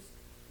confused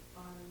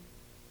on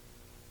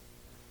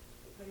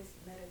what is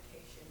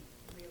meditation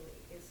really?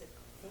 Is it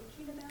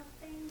thinking about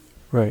things?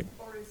 Right.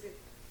 Or is it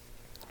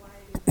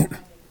quieting the mind and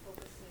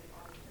focusing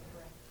on the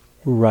breath?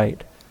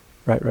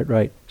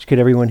 Right. Get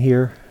everyone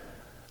here?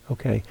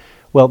 Okay.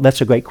 Well,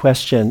 that's a great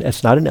question.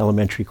 It's not an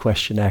elementary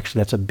question, actually.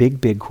 That's a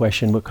big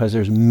question, because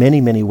there's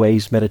many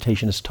ways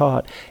meditation is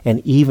taught.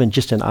 And even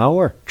just in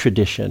our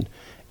tradition,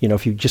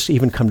 if you just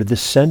even come to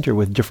this center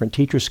with different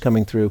teachers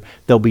coming through,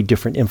 there'll be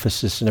different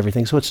emphasis and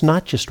everything. So it's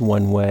not just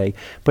one way.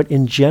 But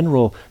in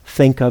general,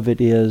 think of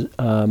it as,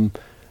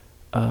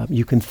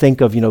 you can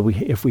think of,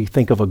 if we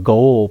think of a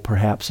goal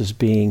perhaps as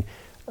being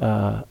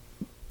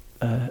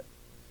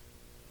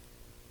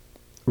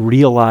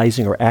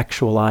realizing or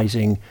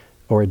actualizing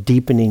or a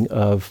deepening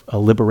of a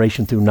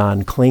liberation through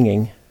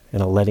non-clinging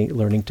and a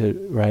learning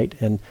to, right,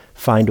 and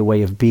find a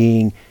way of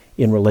being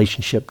in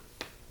relationship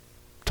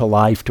to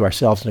life, to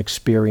ourselves, and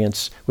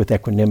experience with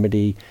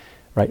equanimity,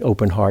 right,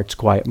 open hearts,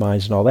 quiet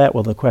minds, and all that.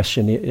 Well, the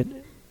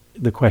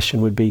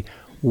question would be,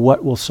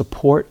 what will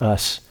support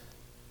us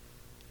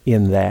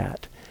in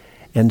that?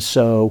 And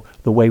so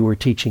the way we're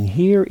teaching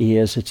here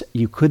is,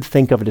 you could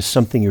think of it as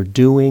something you're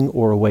doing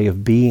or a way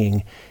of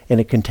being, and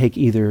it can take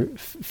either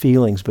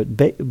feelings.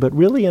 But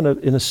really, in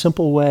a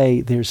simple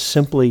way, there's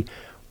simply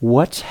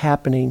what's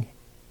happening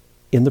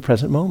in the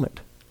present moment.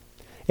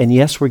 And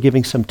yes, we're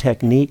giving some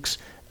techniques.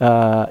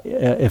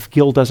 If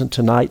Gil doesn't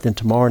tonight, then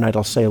tomorrow night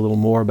I'll say a little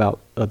more about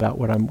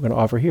what I'm going to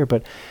offer here.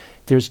 But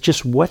there's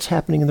just what's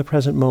happening in the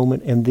present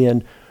moment, and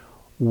then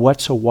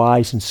what's a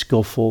wise and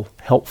skillful,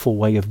 helpful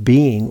way of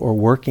being or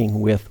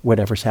working with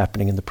whatever's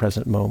happening in the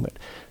present moment.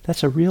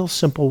 That's a real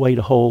simple way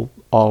to hold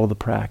all of the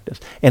practice.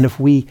 And if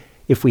we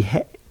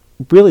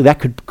really, that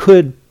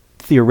could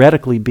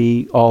theoretically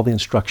be all the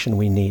instruction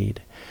we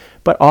need.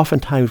 But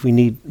oftentimes we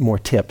need more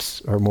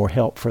tips or more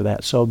help for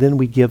that. So then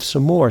we give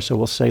some more. So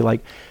we'll say,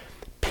 like,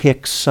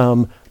 pick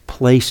some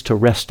place to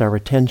rest our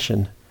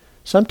attention.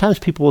 Sometimes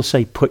people will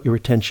say, put your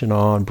attention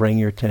on, bring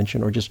your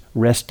attention, or just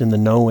rest in the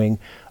knowing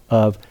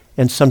of.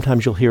 And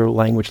sometimes you'll hear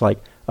language like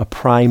a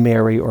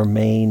primary or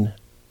main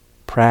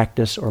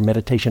practice or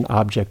meditation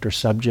object or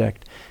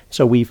subject.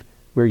 So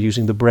we're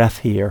using the breath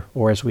here,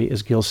 or as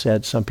Gil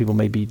said, some people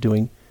may be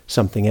doing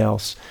something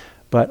else.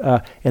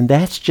 But and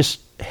that's just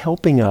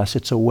helping us.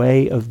 It's a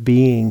way of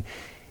being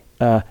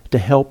to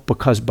help,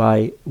 because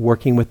by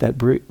working with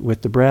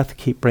with the breath,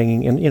 keep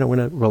bringing in, in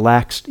a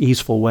relaxed,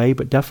 easeful way,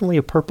 but definitely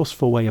a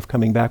purposeful way of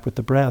coming back with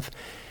the breath.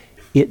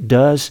 It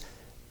does,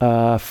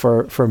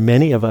 for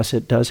many of us,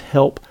 it does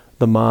help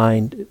the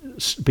mind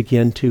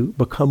begin to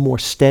become more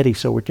steady.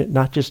 So we're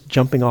not just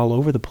jumping all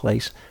over the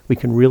place. We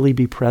can really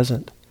be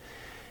present.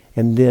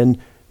 And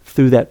then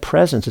through that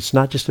presence, it's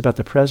not just about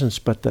the presence,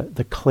 but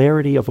the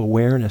clarity of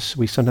awareness.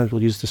 We sometimes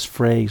will use this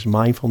phrase,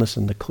 mindfulness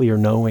and the clear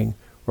knowing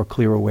or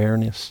clear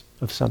awareness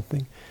of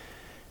something.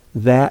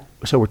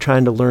 So we're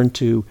trying to learn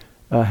to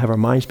have our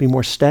minds be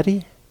more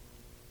steady.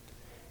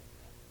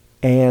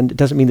 And it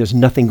doesn't mean there's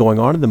nothing going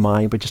on in the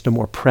mind, but just a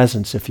more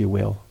presence, if you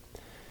will.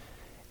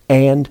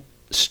 And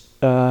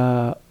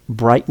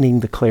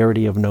brightening the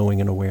clarity of knowing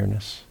and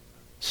awareness.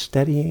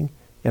 Steadying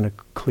and a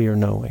clear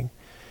knowing.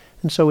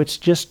 And so it's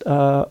just,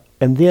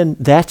 and then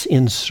that's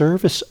in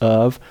service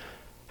of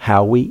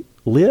how we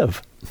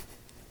live,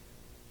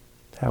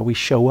 how we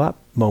show up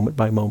moment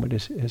by moment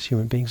as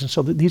human beings. And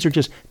so these are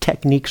just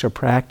techniques or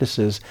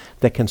practices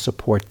that can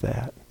support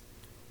that.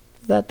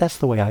 That's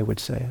the way I would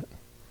say it.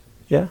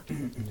 Yeah?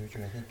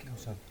 Richard, I think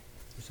also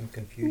there's some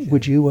confusion.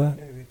 Would you?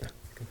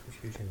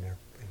 Confusion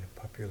in the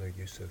popular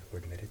use of the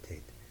word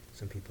meditate.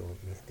 Some people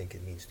think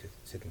it means to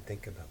sit and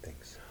think about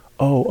things.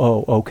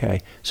 Oh,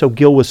 okay. So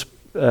Gil was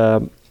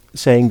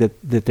saying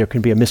that there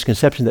can be a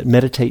misconception that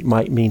meditate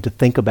might mean to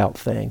think about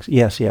things.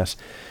 Yes.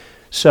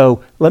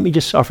 So let me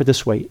just offer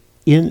this way.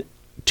 In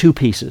two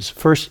pieces.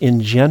 First,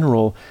 in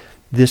general,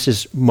 this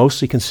is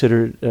mostly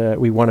considered,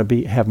 we want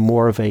to have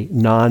more of a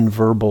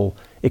non-verbal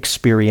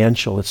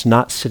experiential. It's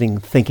not sitting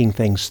thinking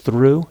things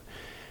through,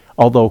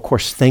 although, of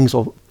course,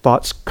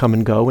 thoughts come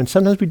and go, and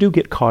sometimes we do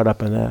get caught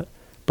up in that.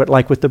 But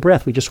like with the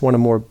breath, we just want to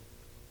more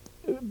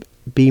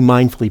be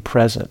mindfully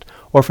present.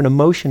 Or if an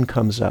emotion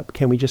comes up,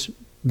 can we just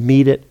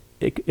meet it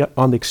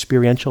on the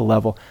experiential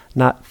level,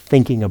 not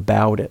thinking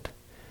about it?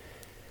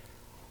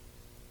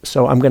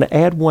 So I'm going to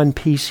add one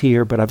piece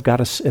here, but I've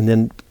got to, and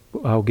then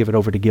I'll give it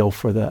over to Gil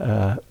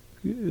so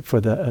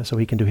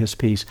he can do his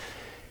piece.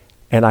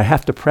 And I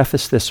have to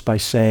preface this by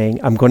saying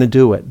I'm going to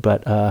do it,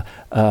 but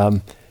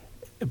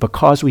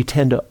because we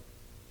tend to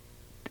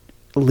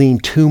lean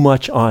too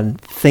much on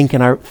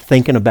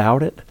thinking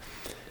about it,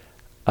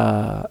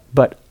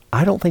 but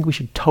I don't think we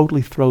should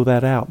totally throw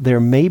that out. There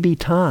may be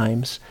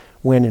times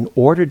when, in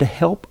order to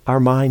help our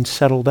mind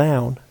settle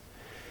down,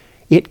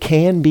 it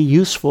can be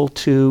useful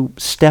to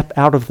step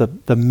out of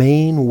the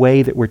main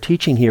way that we're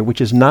teaching here, which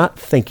is not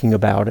thinking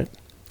about it.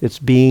 It's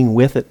being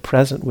with it,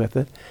 present with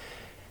it.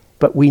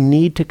 But we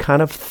need to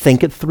kind of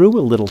think it through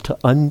a little to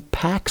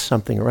unpack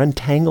something or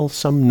untangle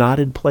some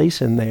knotted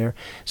place in there.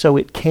 So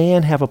it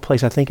can have a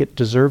place. I think it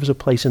deserves a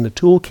place in the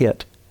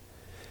toolkit.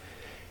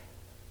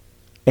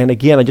 And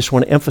again, I just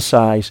want to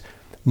emphasize,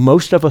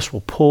 most of us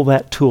will pull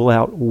that tool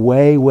out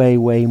way, way,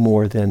 way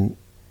more than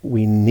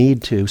we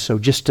need to. So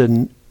just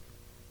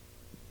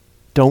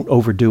don't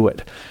overdo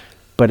it.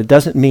 But it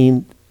doesn't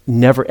mean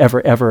never, ever,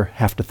 ever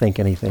have to think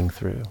anything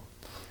through.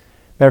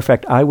 Matter of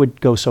fact, I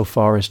would go so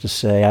far as to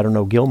say, I don't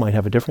know, Gil might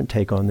have a different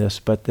take on this,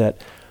 but that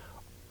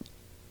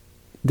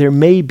there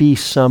may be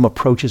some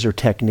approaches or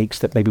techniques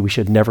that maybe we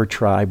should never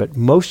try, but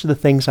most of the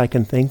things I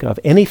can think of,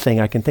 anything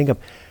I can think of,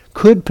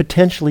 could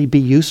potentially be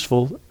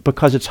useful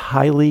because it's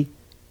highly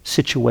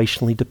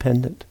situationally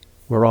dependent.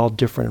 We're all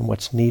different in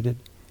what's needed.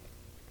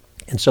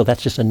 And so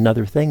that's just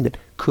another thing that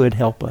could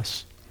help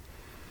us.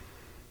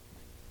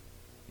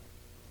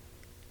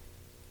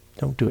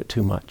 don't do it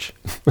too much.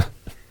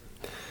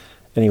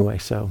 Anyway,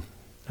 so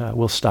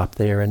we'll stop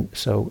there, and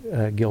so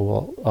Gil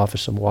will offer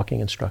some walking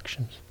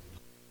instructions.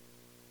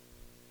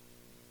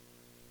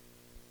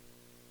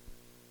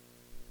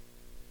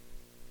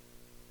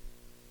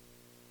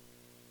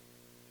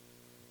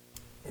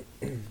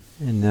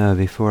 And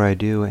before I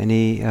do,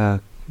 any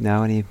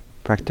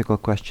practical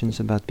questions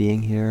about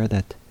being here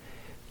that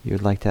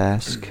you'd like to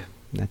ask,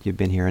 that you've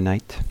been here a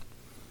night?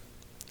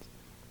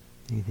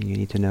 Anything you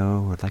need to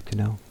know or would like to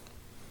know?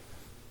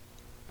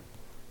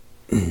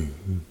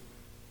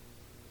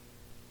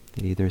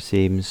 It either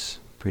seems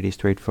pretty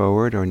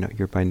straightforward, or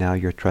by now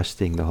you're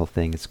trusting the whole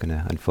thing. It's going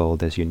to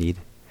unfold as you need.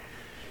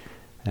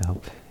 I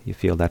hope you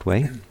feel that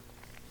way.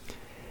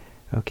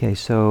 Okay,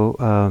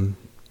 so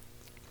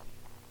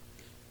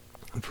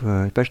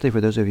especially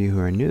for those of you who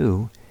are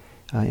new,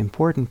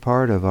 important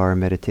part of our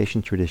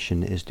meditation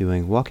tradition is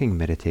doing walking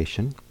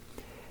meditation.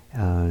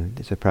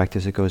 It's a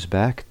practice that goes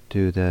back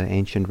to the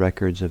ancient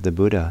records of the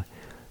Buddha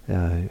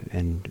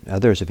and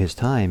others of his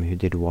time who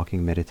did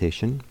walking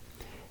meditation.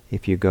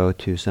 If you go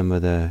to some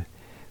of the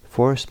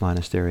forest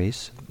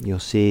monasteries, you'll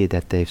see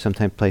that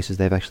sometimes places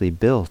they've actually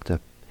built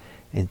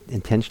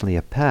intentionally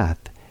a path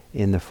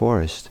in the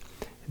forest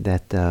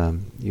that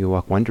you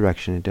walk one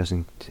direction, it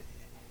doesn't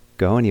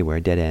go anywhere,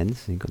 dead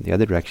ends. You go the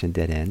other direction,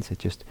 dead ends.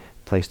 It's just a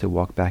place to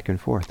walk back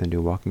and forth and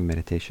do walking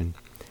meditation.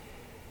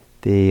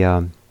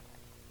 On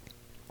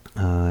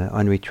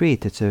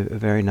retreat, it's a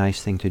very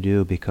nice thing to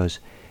do because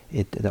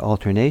the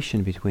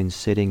alternation between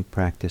sitting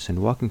practice and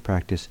walking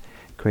practice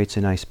creates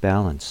a nice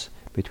balance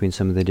between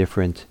some of the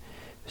different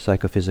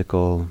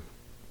psychophysical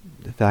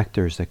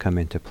factors that come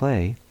into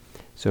play.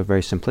 So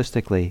very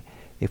simplistically,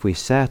 if we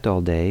sat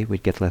all day,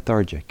 we'd get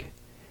lethargic.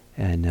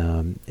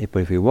 And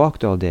but if we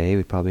walked all day,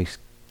 we'd probably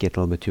get a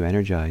little bit too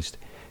energized.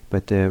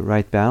 But the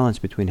right balance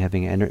between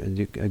having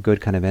a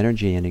good kind of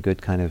energy and a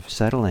good kind of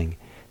settling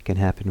can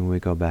happen when we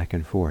go back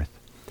and forth.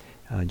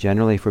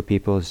 Generally for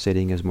people,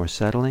 sitting is more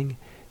settling.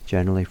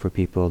 Generally for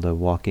people, the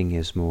walking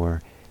is a little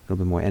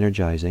bit more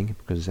energizing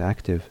because it's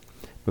active.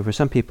 But for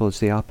some people, it's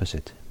the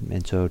opposite.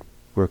 And so it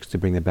works to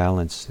bring the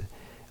balance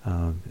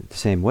the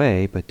same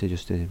way, but to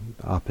just the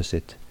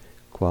opposite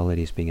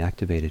qualities being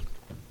activated.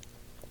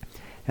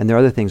 And there are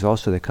other things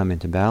also that come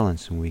into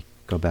balance when we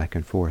go back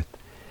and forth.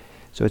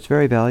 So it's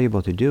very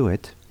valuable to do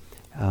it.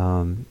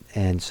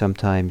 And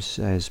sometimes,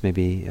 as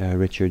maybe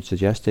Richard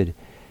suggested,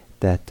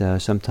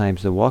 that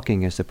sometimes the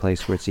walking is the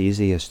place where it's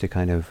easiest to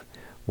kind of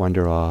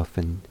wander off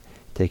and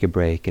take a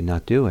break and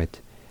not do it.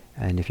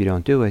 And if you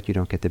don't do it, you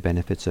don't get the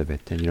benefits of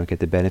it, and you don't get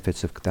the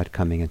benefits of that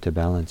coming into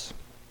balance.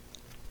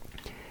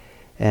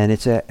 And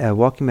it's a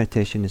walking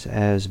meditation is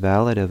as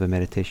valid of a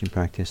meditation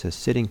practice as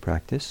sitting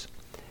practice.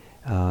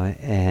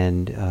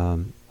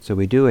 So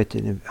we do it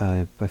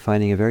by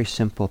finding a very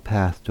simple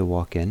path to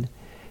walk in.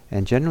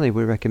 And generally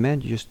we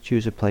recommend you just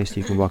choose a place that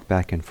you can walk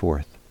back and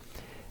forth.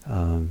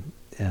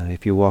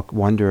 If you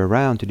wander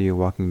around to do your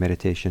walking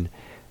meditation,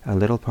 a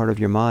little part of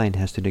your mind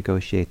has to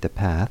negotiate the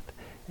path,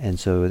 and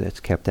so it's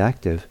kept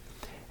active.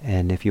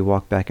 And if you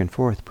walk back and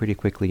forth, pretty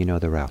quickly you know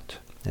the route,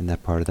 and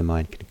that part of the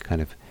mind can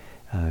kind of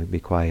be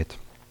quiet.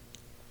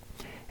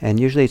 And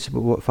usually it's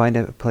find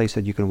a place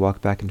that you can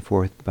walk back and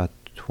forth about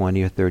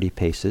 20 or 30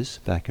 paces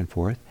back and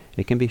forth.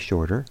 It can be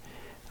shorter.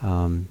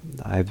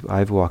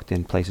 I've walked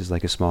in places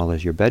like as small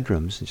as your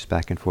bedrooms, just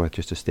back and forth,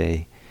 just to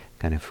stay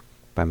kind of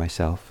by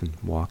myself and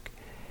walk.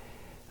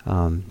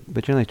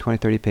 But generally 20,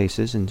 30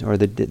 paces, or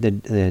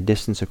the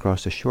distance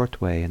across the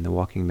short way in the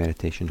walking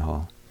meditation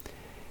hall.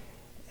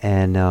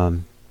 And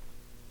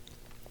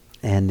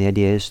the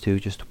idea is to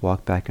just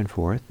walk back and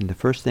forth. And the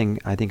first thing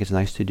I think is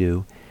nice to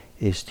do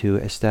is to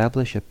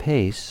establish a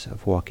pace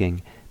of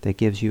that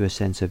gives you a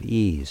sense of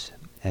ease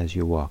as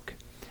you walk.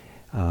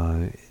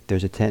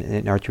 There's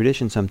in our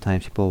tradition,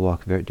 sometimes people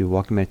do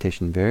walking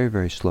meditation very,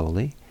 very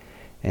slowly.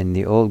 In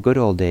the good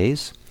old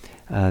days,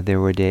 there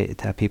were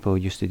people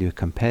used to do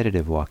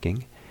competitive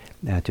walking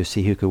to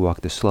see who could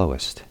walk the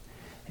slowest.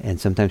 And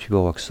sometimes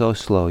people walk so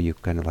slow you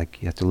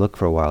have to look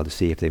for a while to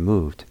see if they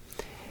moved.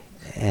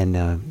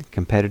 And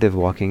competitive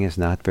walking is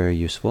not very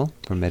useful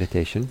for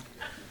meditation.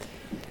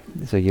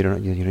 So you're not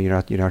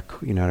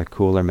a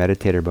cooler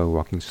meditator by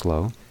walking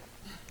slow.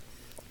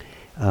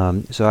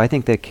 So I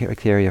think the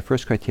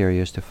first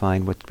criteria is to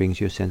find what brings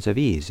you a sense of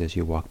ease as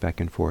you walk back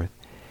and forth.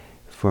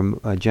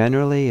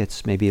 Generally,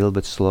 it's maybe a little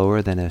bit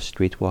slower than a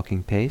street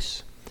walking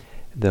pace,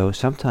 though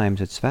sometimes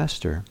it's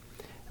faster.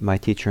 My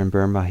teacher in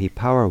Burma, he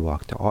power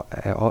walked.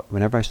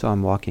 Whenever I saw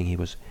him walking,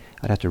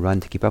 I'd have to run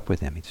to keep up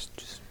with him. He's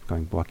just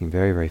walking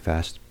very, very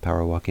fast,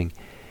 power walking.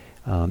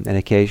 And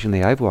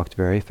occasionally I've walked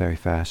very, very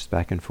fast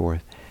back and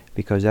forth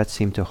because that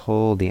seemed to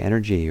hold the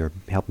energy or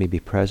help me be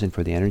present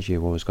for the energy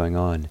of what was going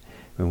on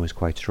when it was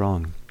quite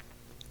strong.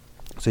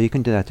 So you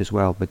can do that as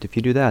well, but if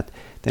you do that,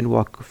 then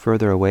walk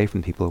further away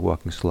from people who are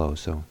walking slow,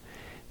 so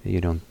you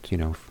don't,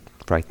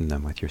 frighten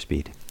them with your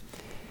speed.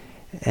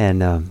 And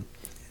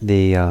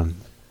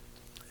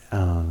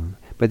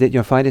but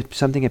you'll find it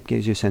something that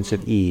gives you a sense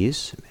of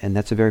ease, and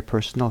that's a very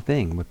personal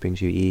thing. What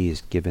brings you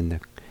ease, given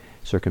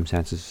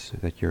circumstances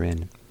that you're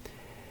in.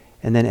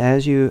 And then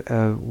as you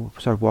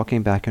start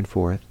walking back and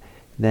forth,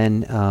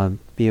 then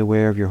be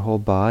aware of your whole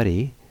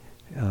body,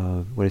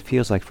 what it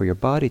feels like for your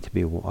body to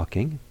be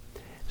walking.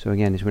 So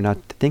again, we're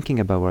not thinking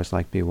about what it's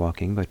like to be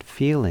walking, but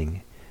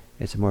feeling.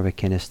 It's more of a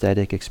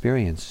kinesthetic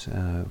experience.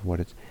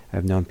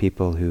 I've known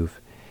people who've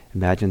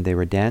imagined they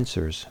were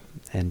dancers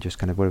and just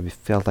kind of what it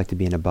felt like to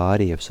be in a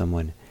body of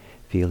someone,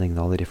 feeling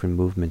all the different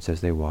movements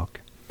as they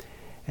walk.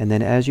 And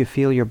then as you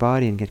feel your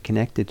body and get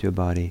connected to a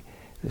body,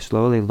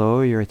 slowly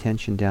lower your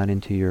attention down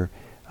into your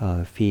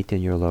feet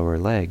and your lower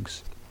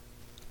legs.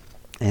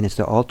 And it's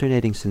the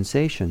alternating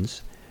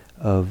sensations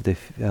of the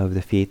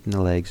feet and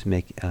the legs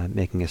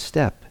making a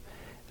step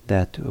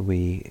that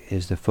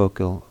is the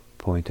focal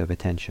point of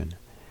attention.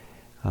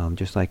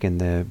 Just like in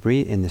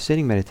the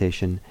sitting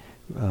meditation,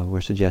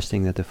 we're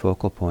suggesting that the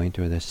focal point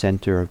or the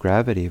center of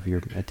gravity of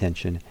your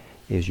attention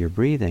is your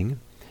breathing.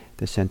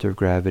 The center of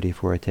gravity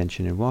for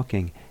attention in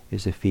walking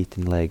is the feet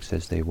and legs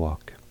as they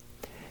walk.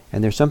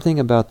 And there's something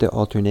about the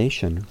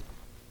alternation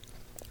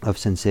of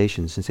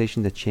sensation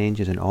that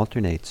changes and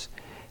alternates,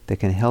 that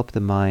can help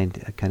the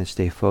mind kind of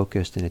stay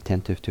focused and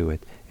attentive to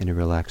it in a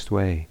relaxed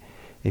way.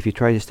 If you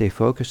try to stay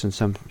focused on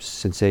some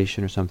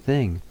sensation or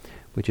something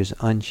which is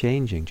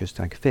unchanging, just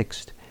like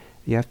fixed,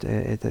 you have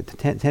to. The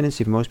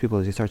tendency of most people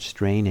is they start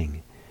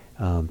straining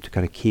to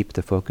kind of keep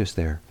the focus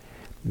there.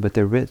 But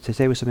to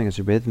stay with something that's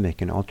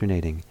rhythmic and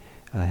alternating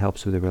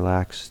helps with the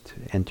relaxed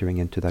entering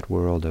into that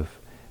world of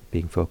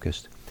being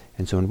focused.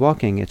 And so in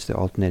walking, it's the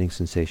alternating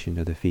sensation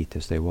of the feet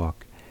as they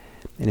walk.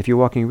 And if you're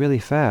walking really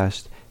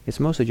fast, it's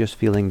mostly just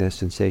feeling the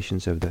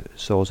sensations of the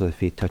soles of the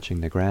feet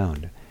touching the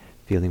ground,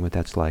 feeling what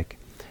that's like.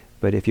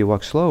 But if you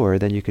walk slower,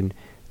 then you can.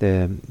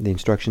 The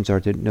instructions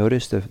are to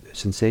notice the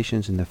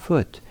sensations in the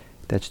foot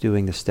that's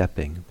doing the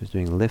stepping. It's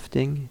doing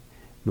lifting,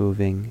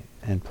 moving,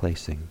 and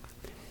placing.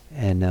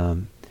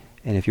 And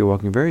if you're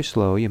walking very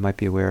slow, you might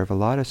be aware of a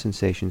lot of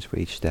sensations for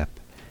each step.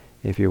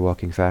 If you're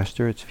walking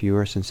faster, it's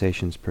fewer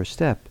sensations per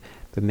step,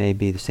 but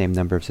maybe the same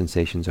number of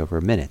sensations over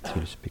a minute,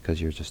 just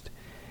because you're just.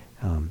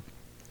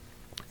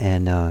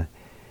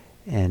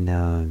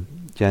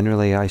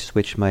 Generally, I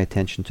switch my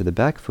attention to the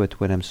back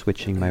foot when I'm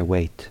switching my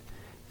weight.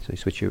 So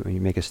when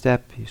you make a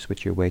step, you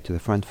switch your weight to the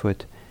front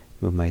foot,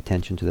 move my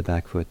attention to the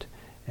back foot,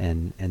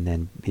 and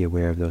then be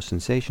aware of those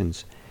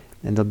sensations.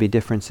 And there'll be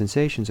different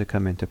sensations that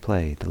come into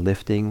play. The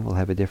lifting will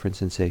have a different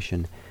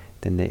sensation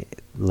than the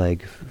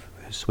leg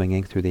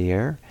swinging through the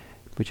air,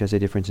 which has a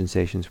different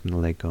sensations from the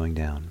leg going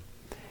down.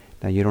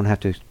 Now you don't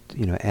have to,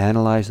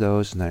 analyze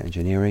those. It's not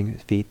engineering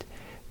feat,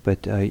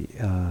 but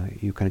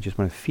you kind of just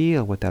want to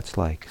feel what that's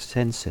like,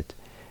 sense it,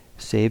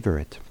 savor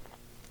it.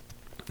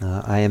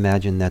 I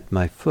imagine that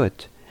my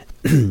foot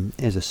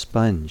is a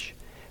sponge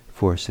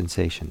for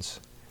sensations.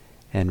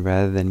 And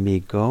rather than me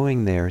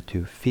going there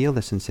to feel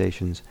the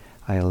sensations,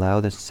 I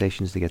allow the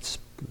sensations to get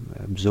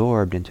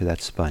absorbed into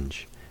that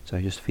sponge. So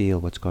I just feel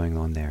what's going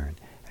on there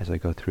as I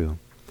go through.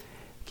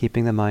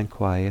 Keeping the mind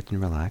quiet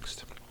and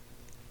relaxed.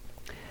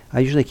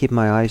 I usually keep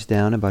my eyes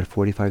down about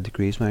 45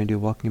 degrees when I do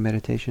walking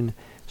meditation,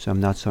 so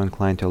I'm not so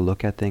inclined to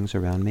look at things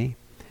around me.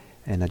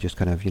 And I just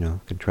kind of,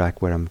 can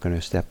track where I'm going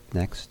to step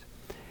next.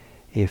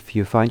 If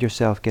you find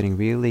yourself getting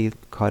really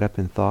caught up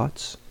in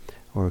thoughts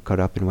or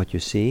caught up in what you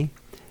see,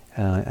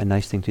 a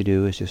nice thing to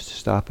do is just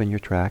stop in your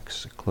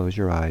tracks, close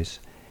your eyes,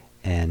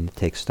 and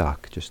take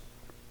stock. Just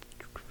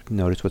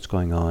notice what's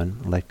going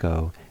on, let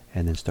go,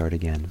 and then start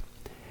again.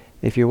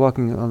 If you're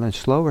walking on the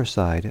slower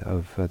side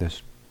of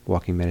this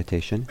walking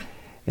meditation,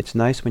 it's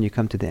nice when you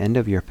come to the end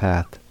of your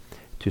path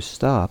to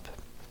stop,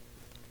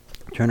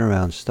 turn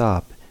around,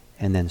 stop,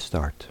 and then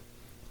start.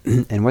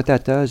 And what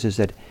that does is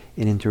that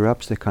it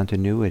interrupts the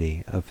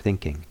continuity of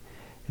thinking.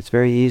 It's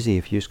very easy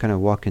if you just kind of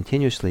walk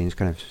continuously and just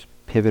kind of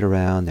pivot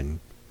around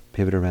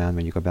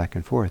when you go back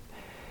and forth,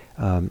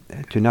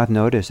 to not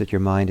notice that your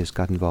mind has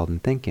got involved in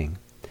thinking.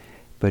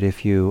 But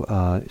if you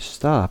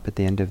stop at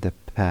the end of the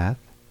path,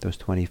 those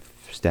 20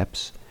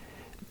 steps,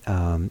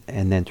 and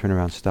then turn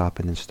around, stop,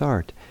 and then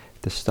start,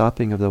 the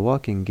stopping of the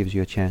walking gives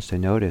you a chance to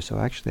notice,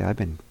 actually I've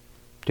been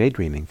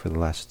daydreaming for the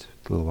last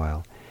little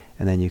while,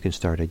 and then you can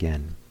start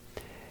again.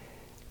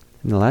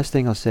 And the last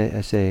thing I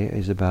say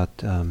is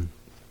about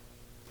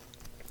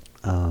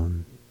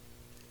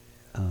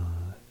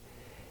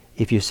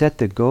if you set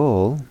the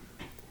goal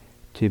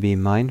to be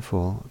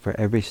mindful for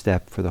every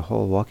step for the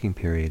whole walking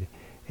period,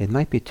 it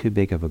might be too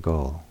big of a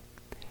goal.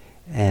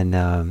 And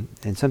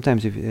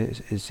sometimes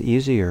it's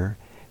easier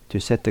to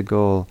set the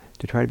goal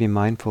to try to be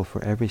mindful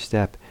for every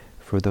step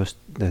for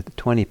the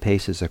 20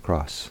 paces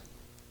across.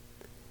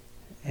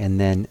 And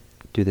then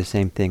do the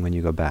same thing when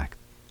you go back.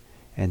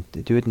 And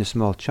to do it in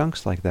small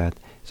chunks like that,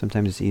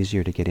 sometimes it's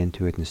easier to get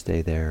into it and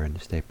stay there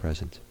and stay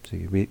present. So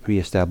you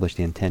reestablish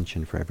the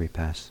intention for every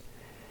pass.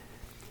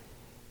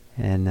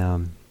 And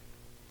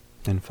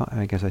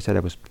I guess I said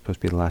that was supposed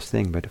to be the last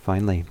thing, but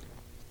finally,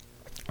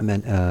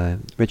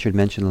 Richard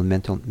mentioned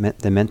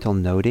the mental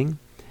noting.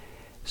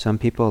 Some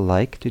people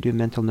like to do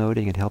mental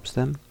noting; it helps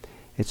them.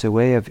 It's a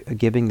way of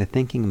giving the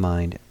thinking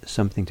mind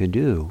something to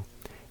do,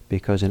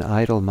 because an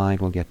idle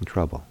mind will get in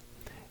trouble.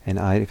 And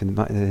if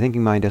the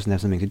thinking mind doesn't have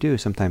something to do,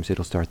 sometimes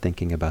it'll start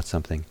thinking about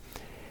something.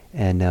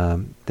 And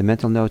the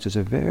mental notes is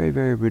a very,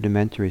 very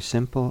rudimentary,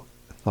 simple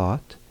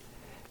thought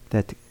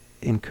that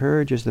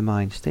encourages the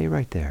mind, stay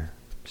right there.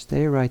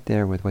 Stay right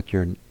there with what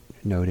you're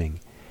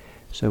noting.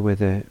 So with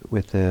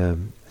the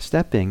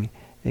stepping,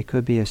 it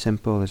could be as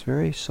simple as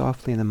very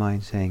softly in the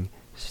mind saying,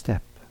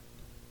 step,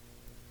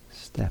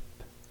 step.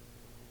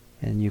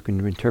 And you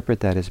can interpret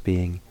that as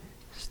being,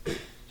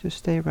 just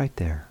stay right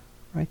there,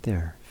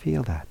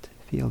 feel that,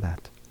 feel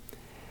that.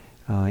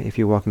 If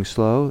you're walking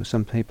slow,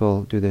 some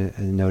people do the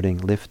noting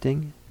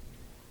lifting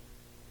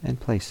and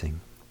placing.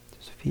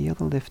 Just feel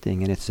the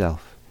lifting in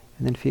itself,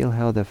 and then feel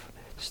how the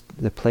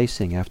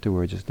placing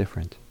afterwards is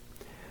different.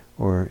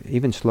 Or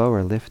even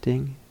slower,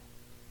 lifting,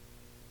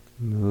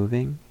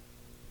 moving,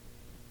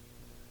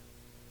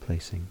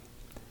 placing.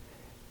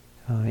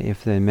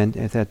 If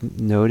that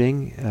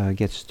noting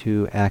gets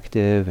too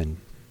active and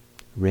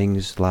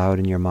rings loud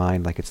in your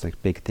mind like it's like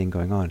a big thing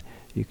going on,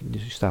 you can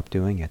just stop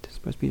doing it. It's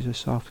supposed to be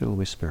just a soft little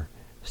whisper.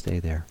 Stay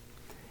there.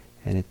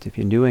 And if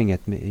you're doing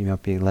it, you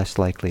might be less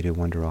likely to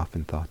wander off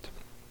in thought.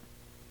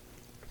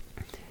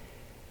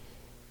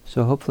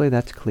 So hopefully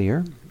that's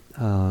clear.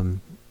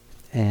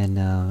 And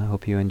I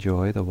hope you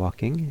enjoy the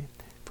walking.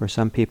 For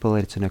some people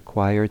it's an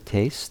acquired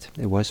taste.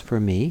 It was for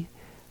me.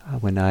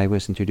 When I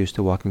was introduced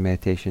to walking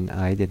meditation,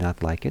 I did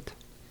not like it.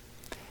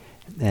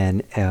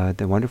 And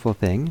the wonderful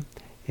thing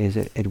is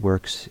it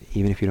works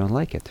even if you don't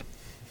like it.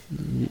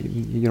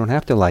 You don't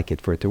have to like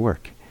it for it to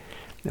work,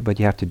 but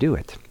you have to do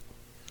it.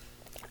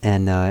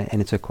 And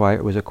it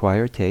was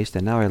acquired taste,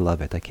 and now I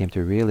love it. I came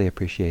to really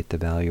appreciate the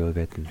value of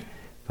it and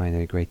find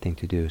it a great thing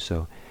to do.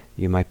 So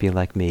you might be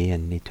like me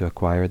and need to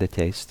acquire the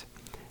taste,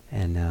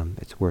 and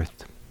it's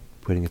worth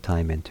putting the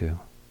time into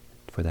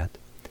for that.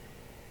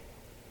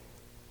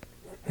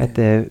 At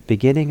the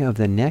beginning of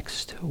the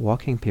next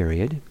walking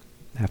period,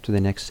 after the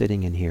next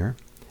sitting in here,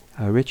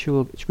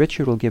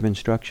 Richard will give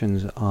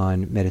instructions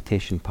on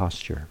meditation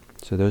posture.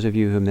 So those of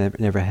you who have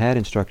never had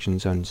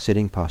instructions on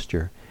sitting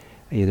posture,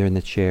 either in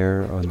the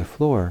chair or on the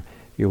floor,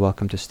 you're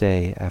welcome to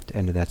stay after the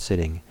end of that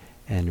sitting,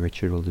 and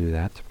Richard will do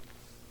that.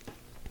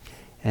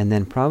 And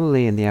then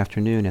probably in the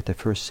afternoon, at the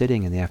first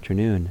sitting in the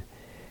afternoon,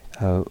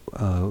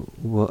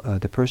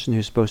 the person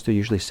who's supposed to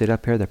usually sit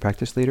up here, the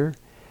practice leader,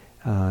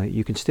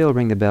 you can still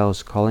ring the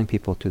bells calling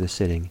people to the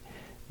sitting,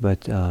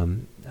 but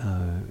one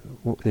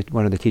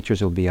of the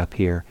teachers will be up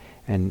here,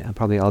 and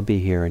probably I'll be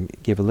here and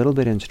give a little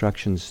bit of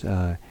instructions,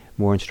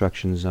 more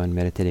instructions on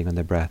meditating on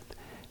the breath,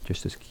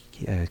 just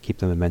to keep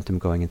the momentum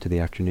going into the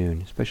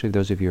afternoon. Especially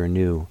those of you who are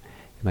new,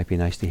 it might be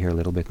nice to hear a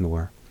little bit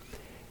more.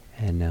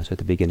 And so at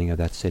the beginning of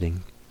that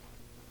sitting.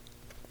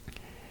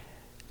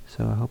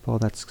 So I hope all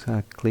that's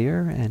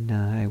clear, and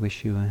I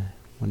wish you a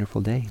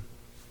wonderful day.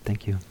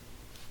 Thank you.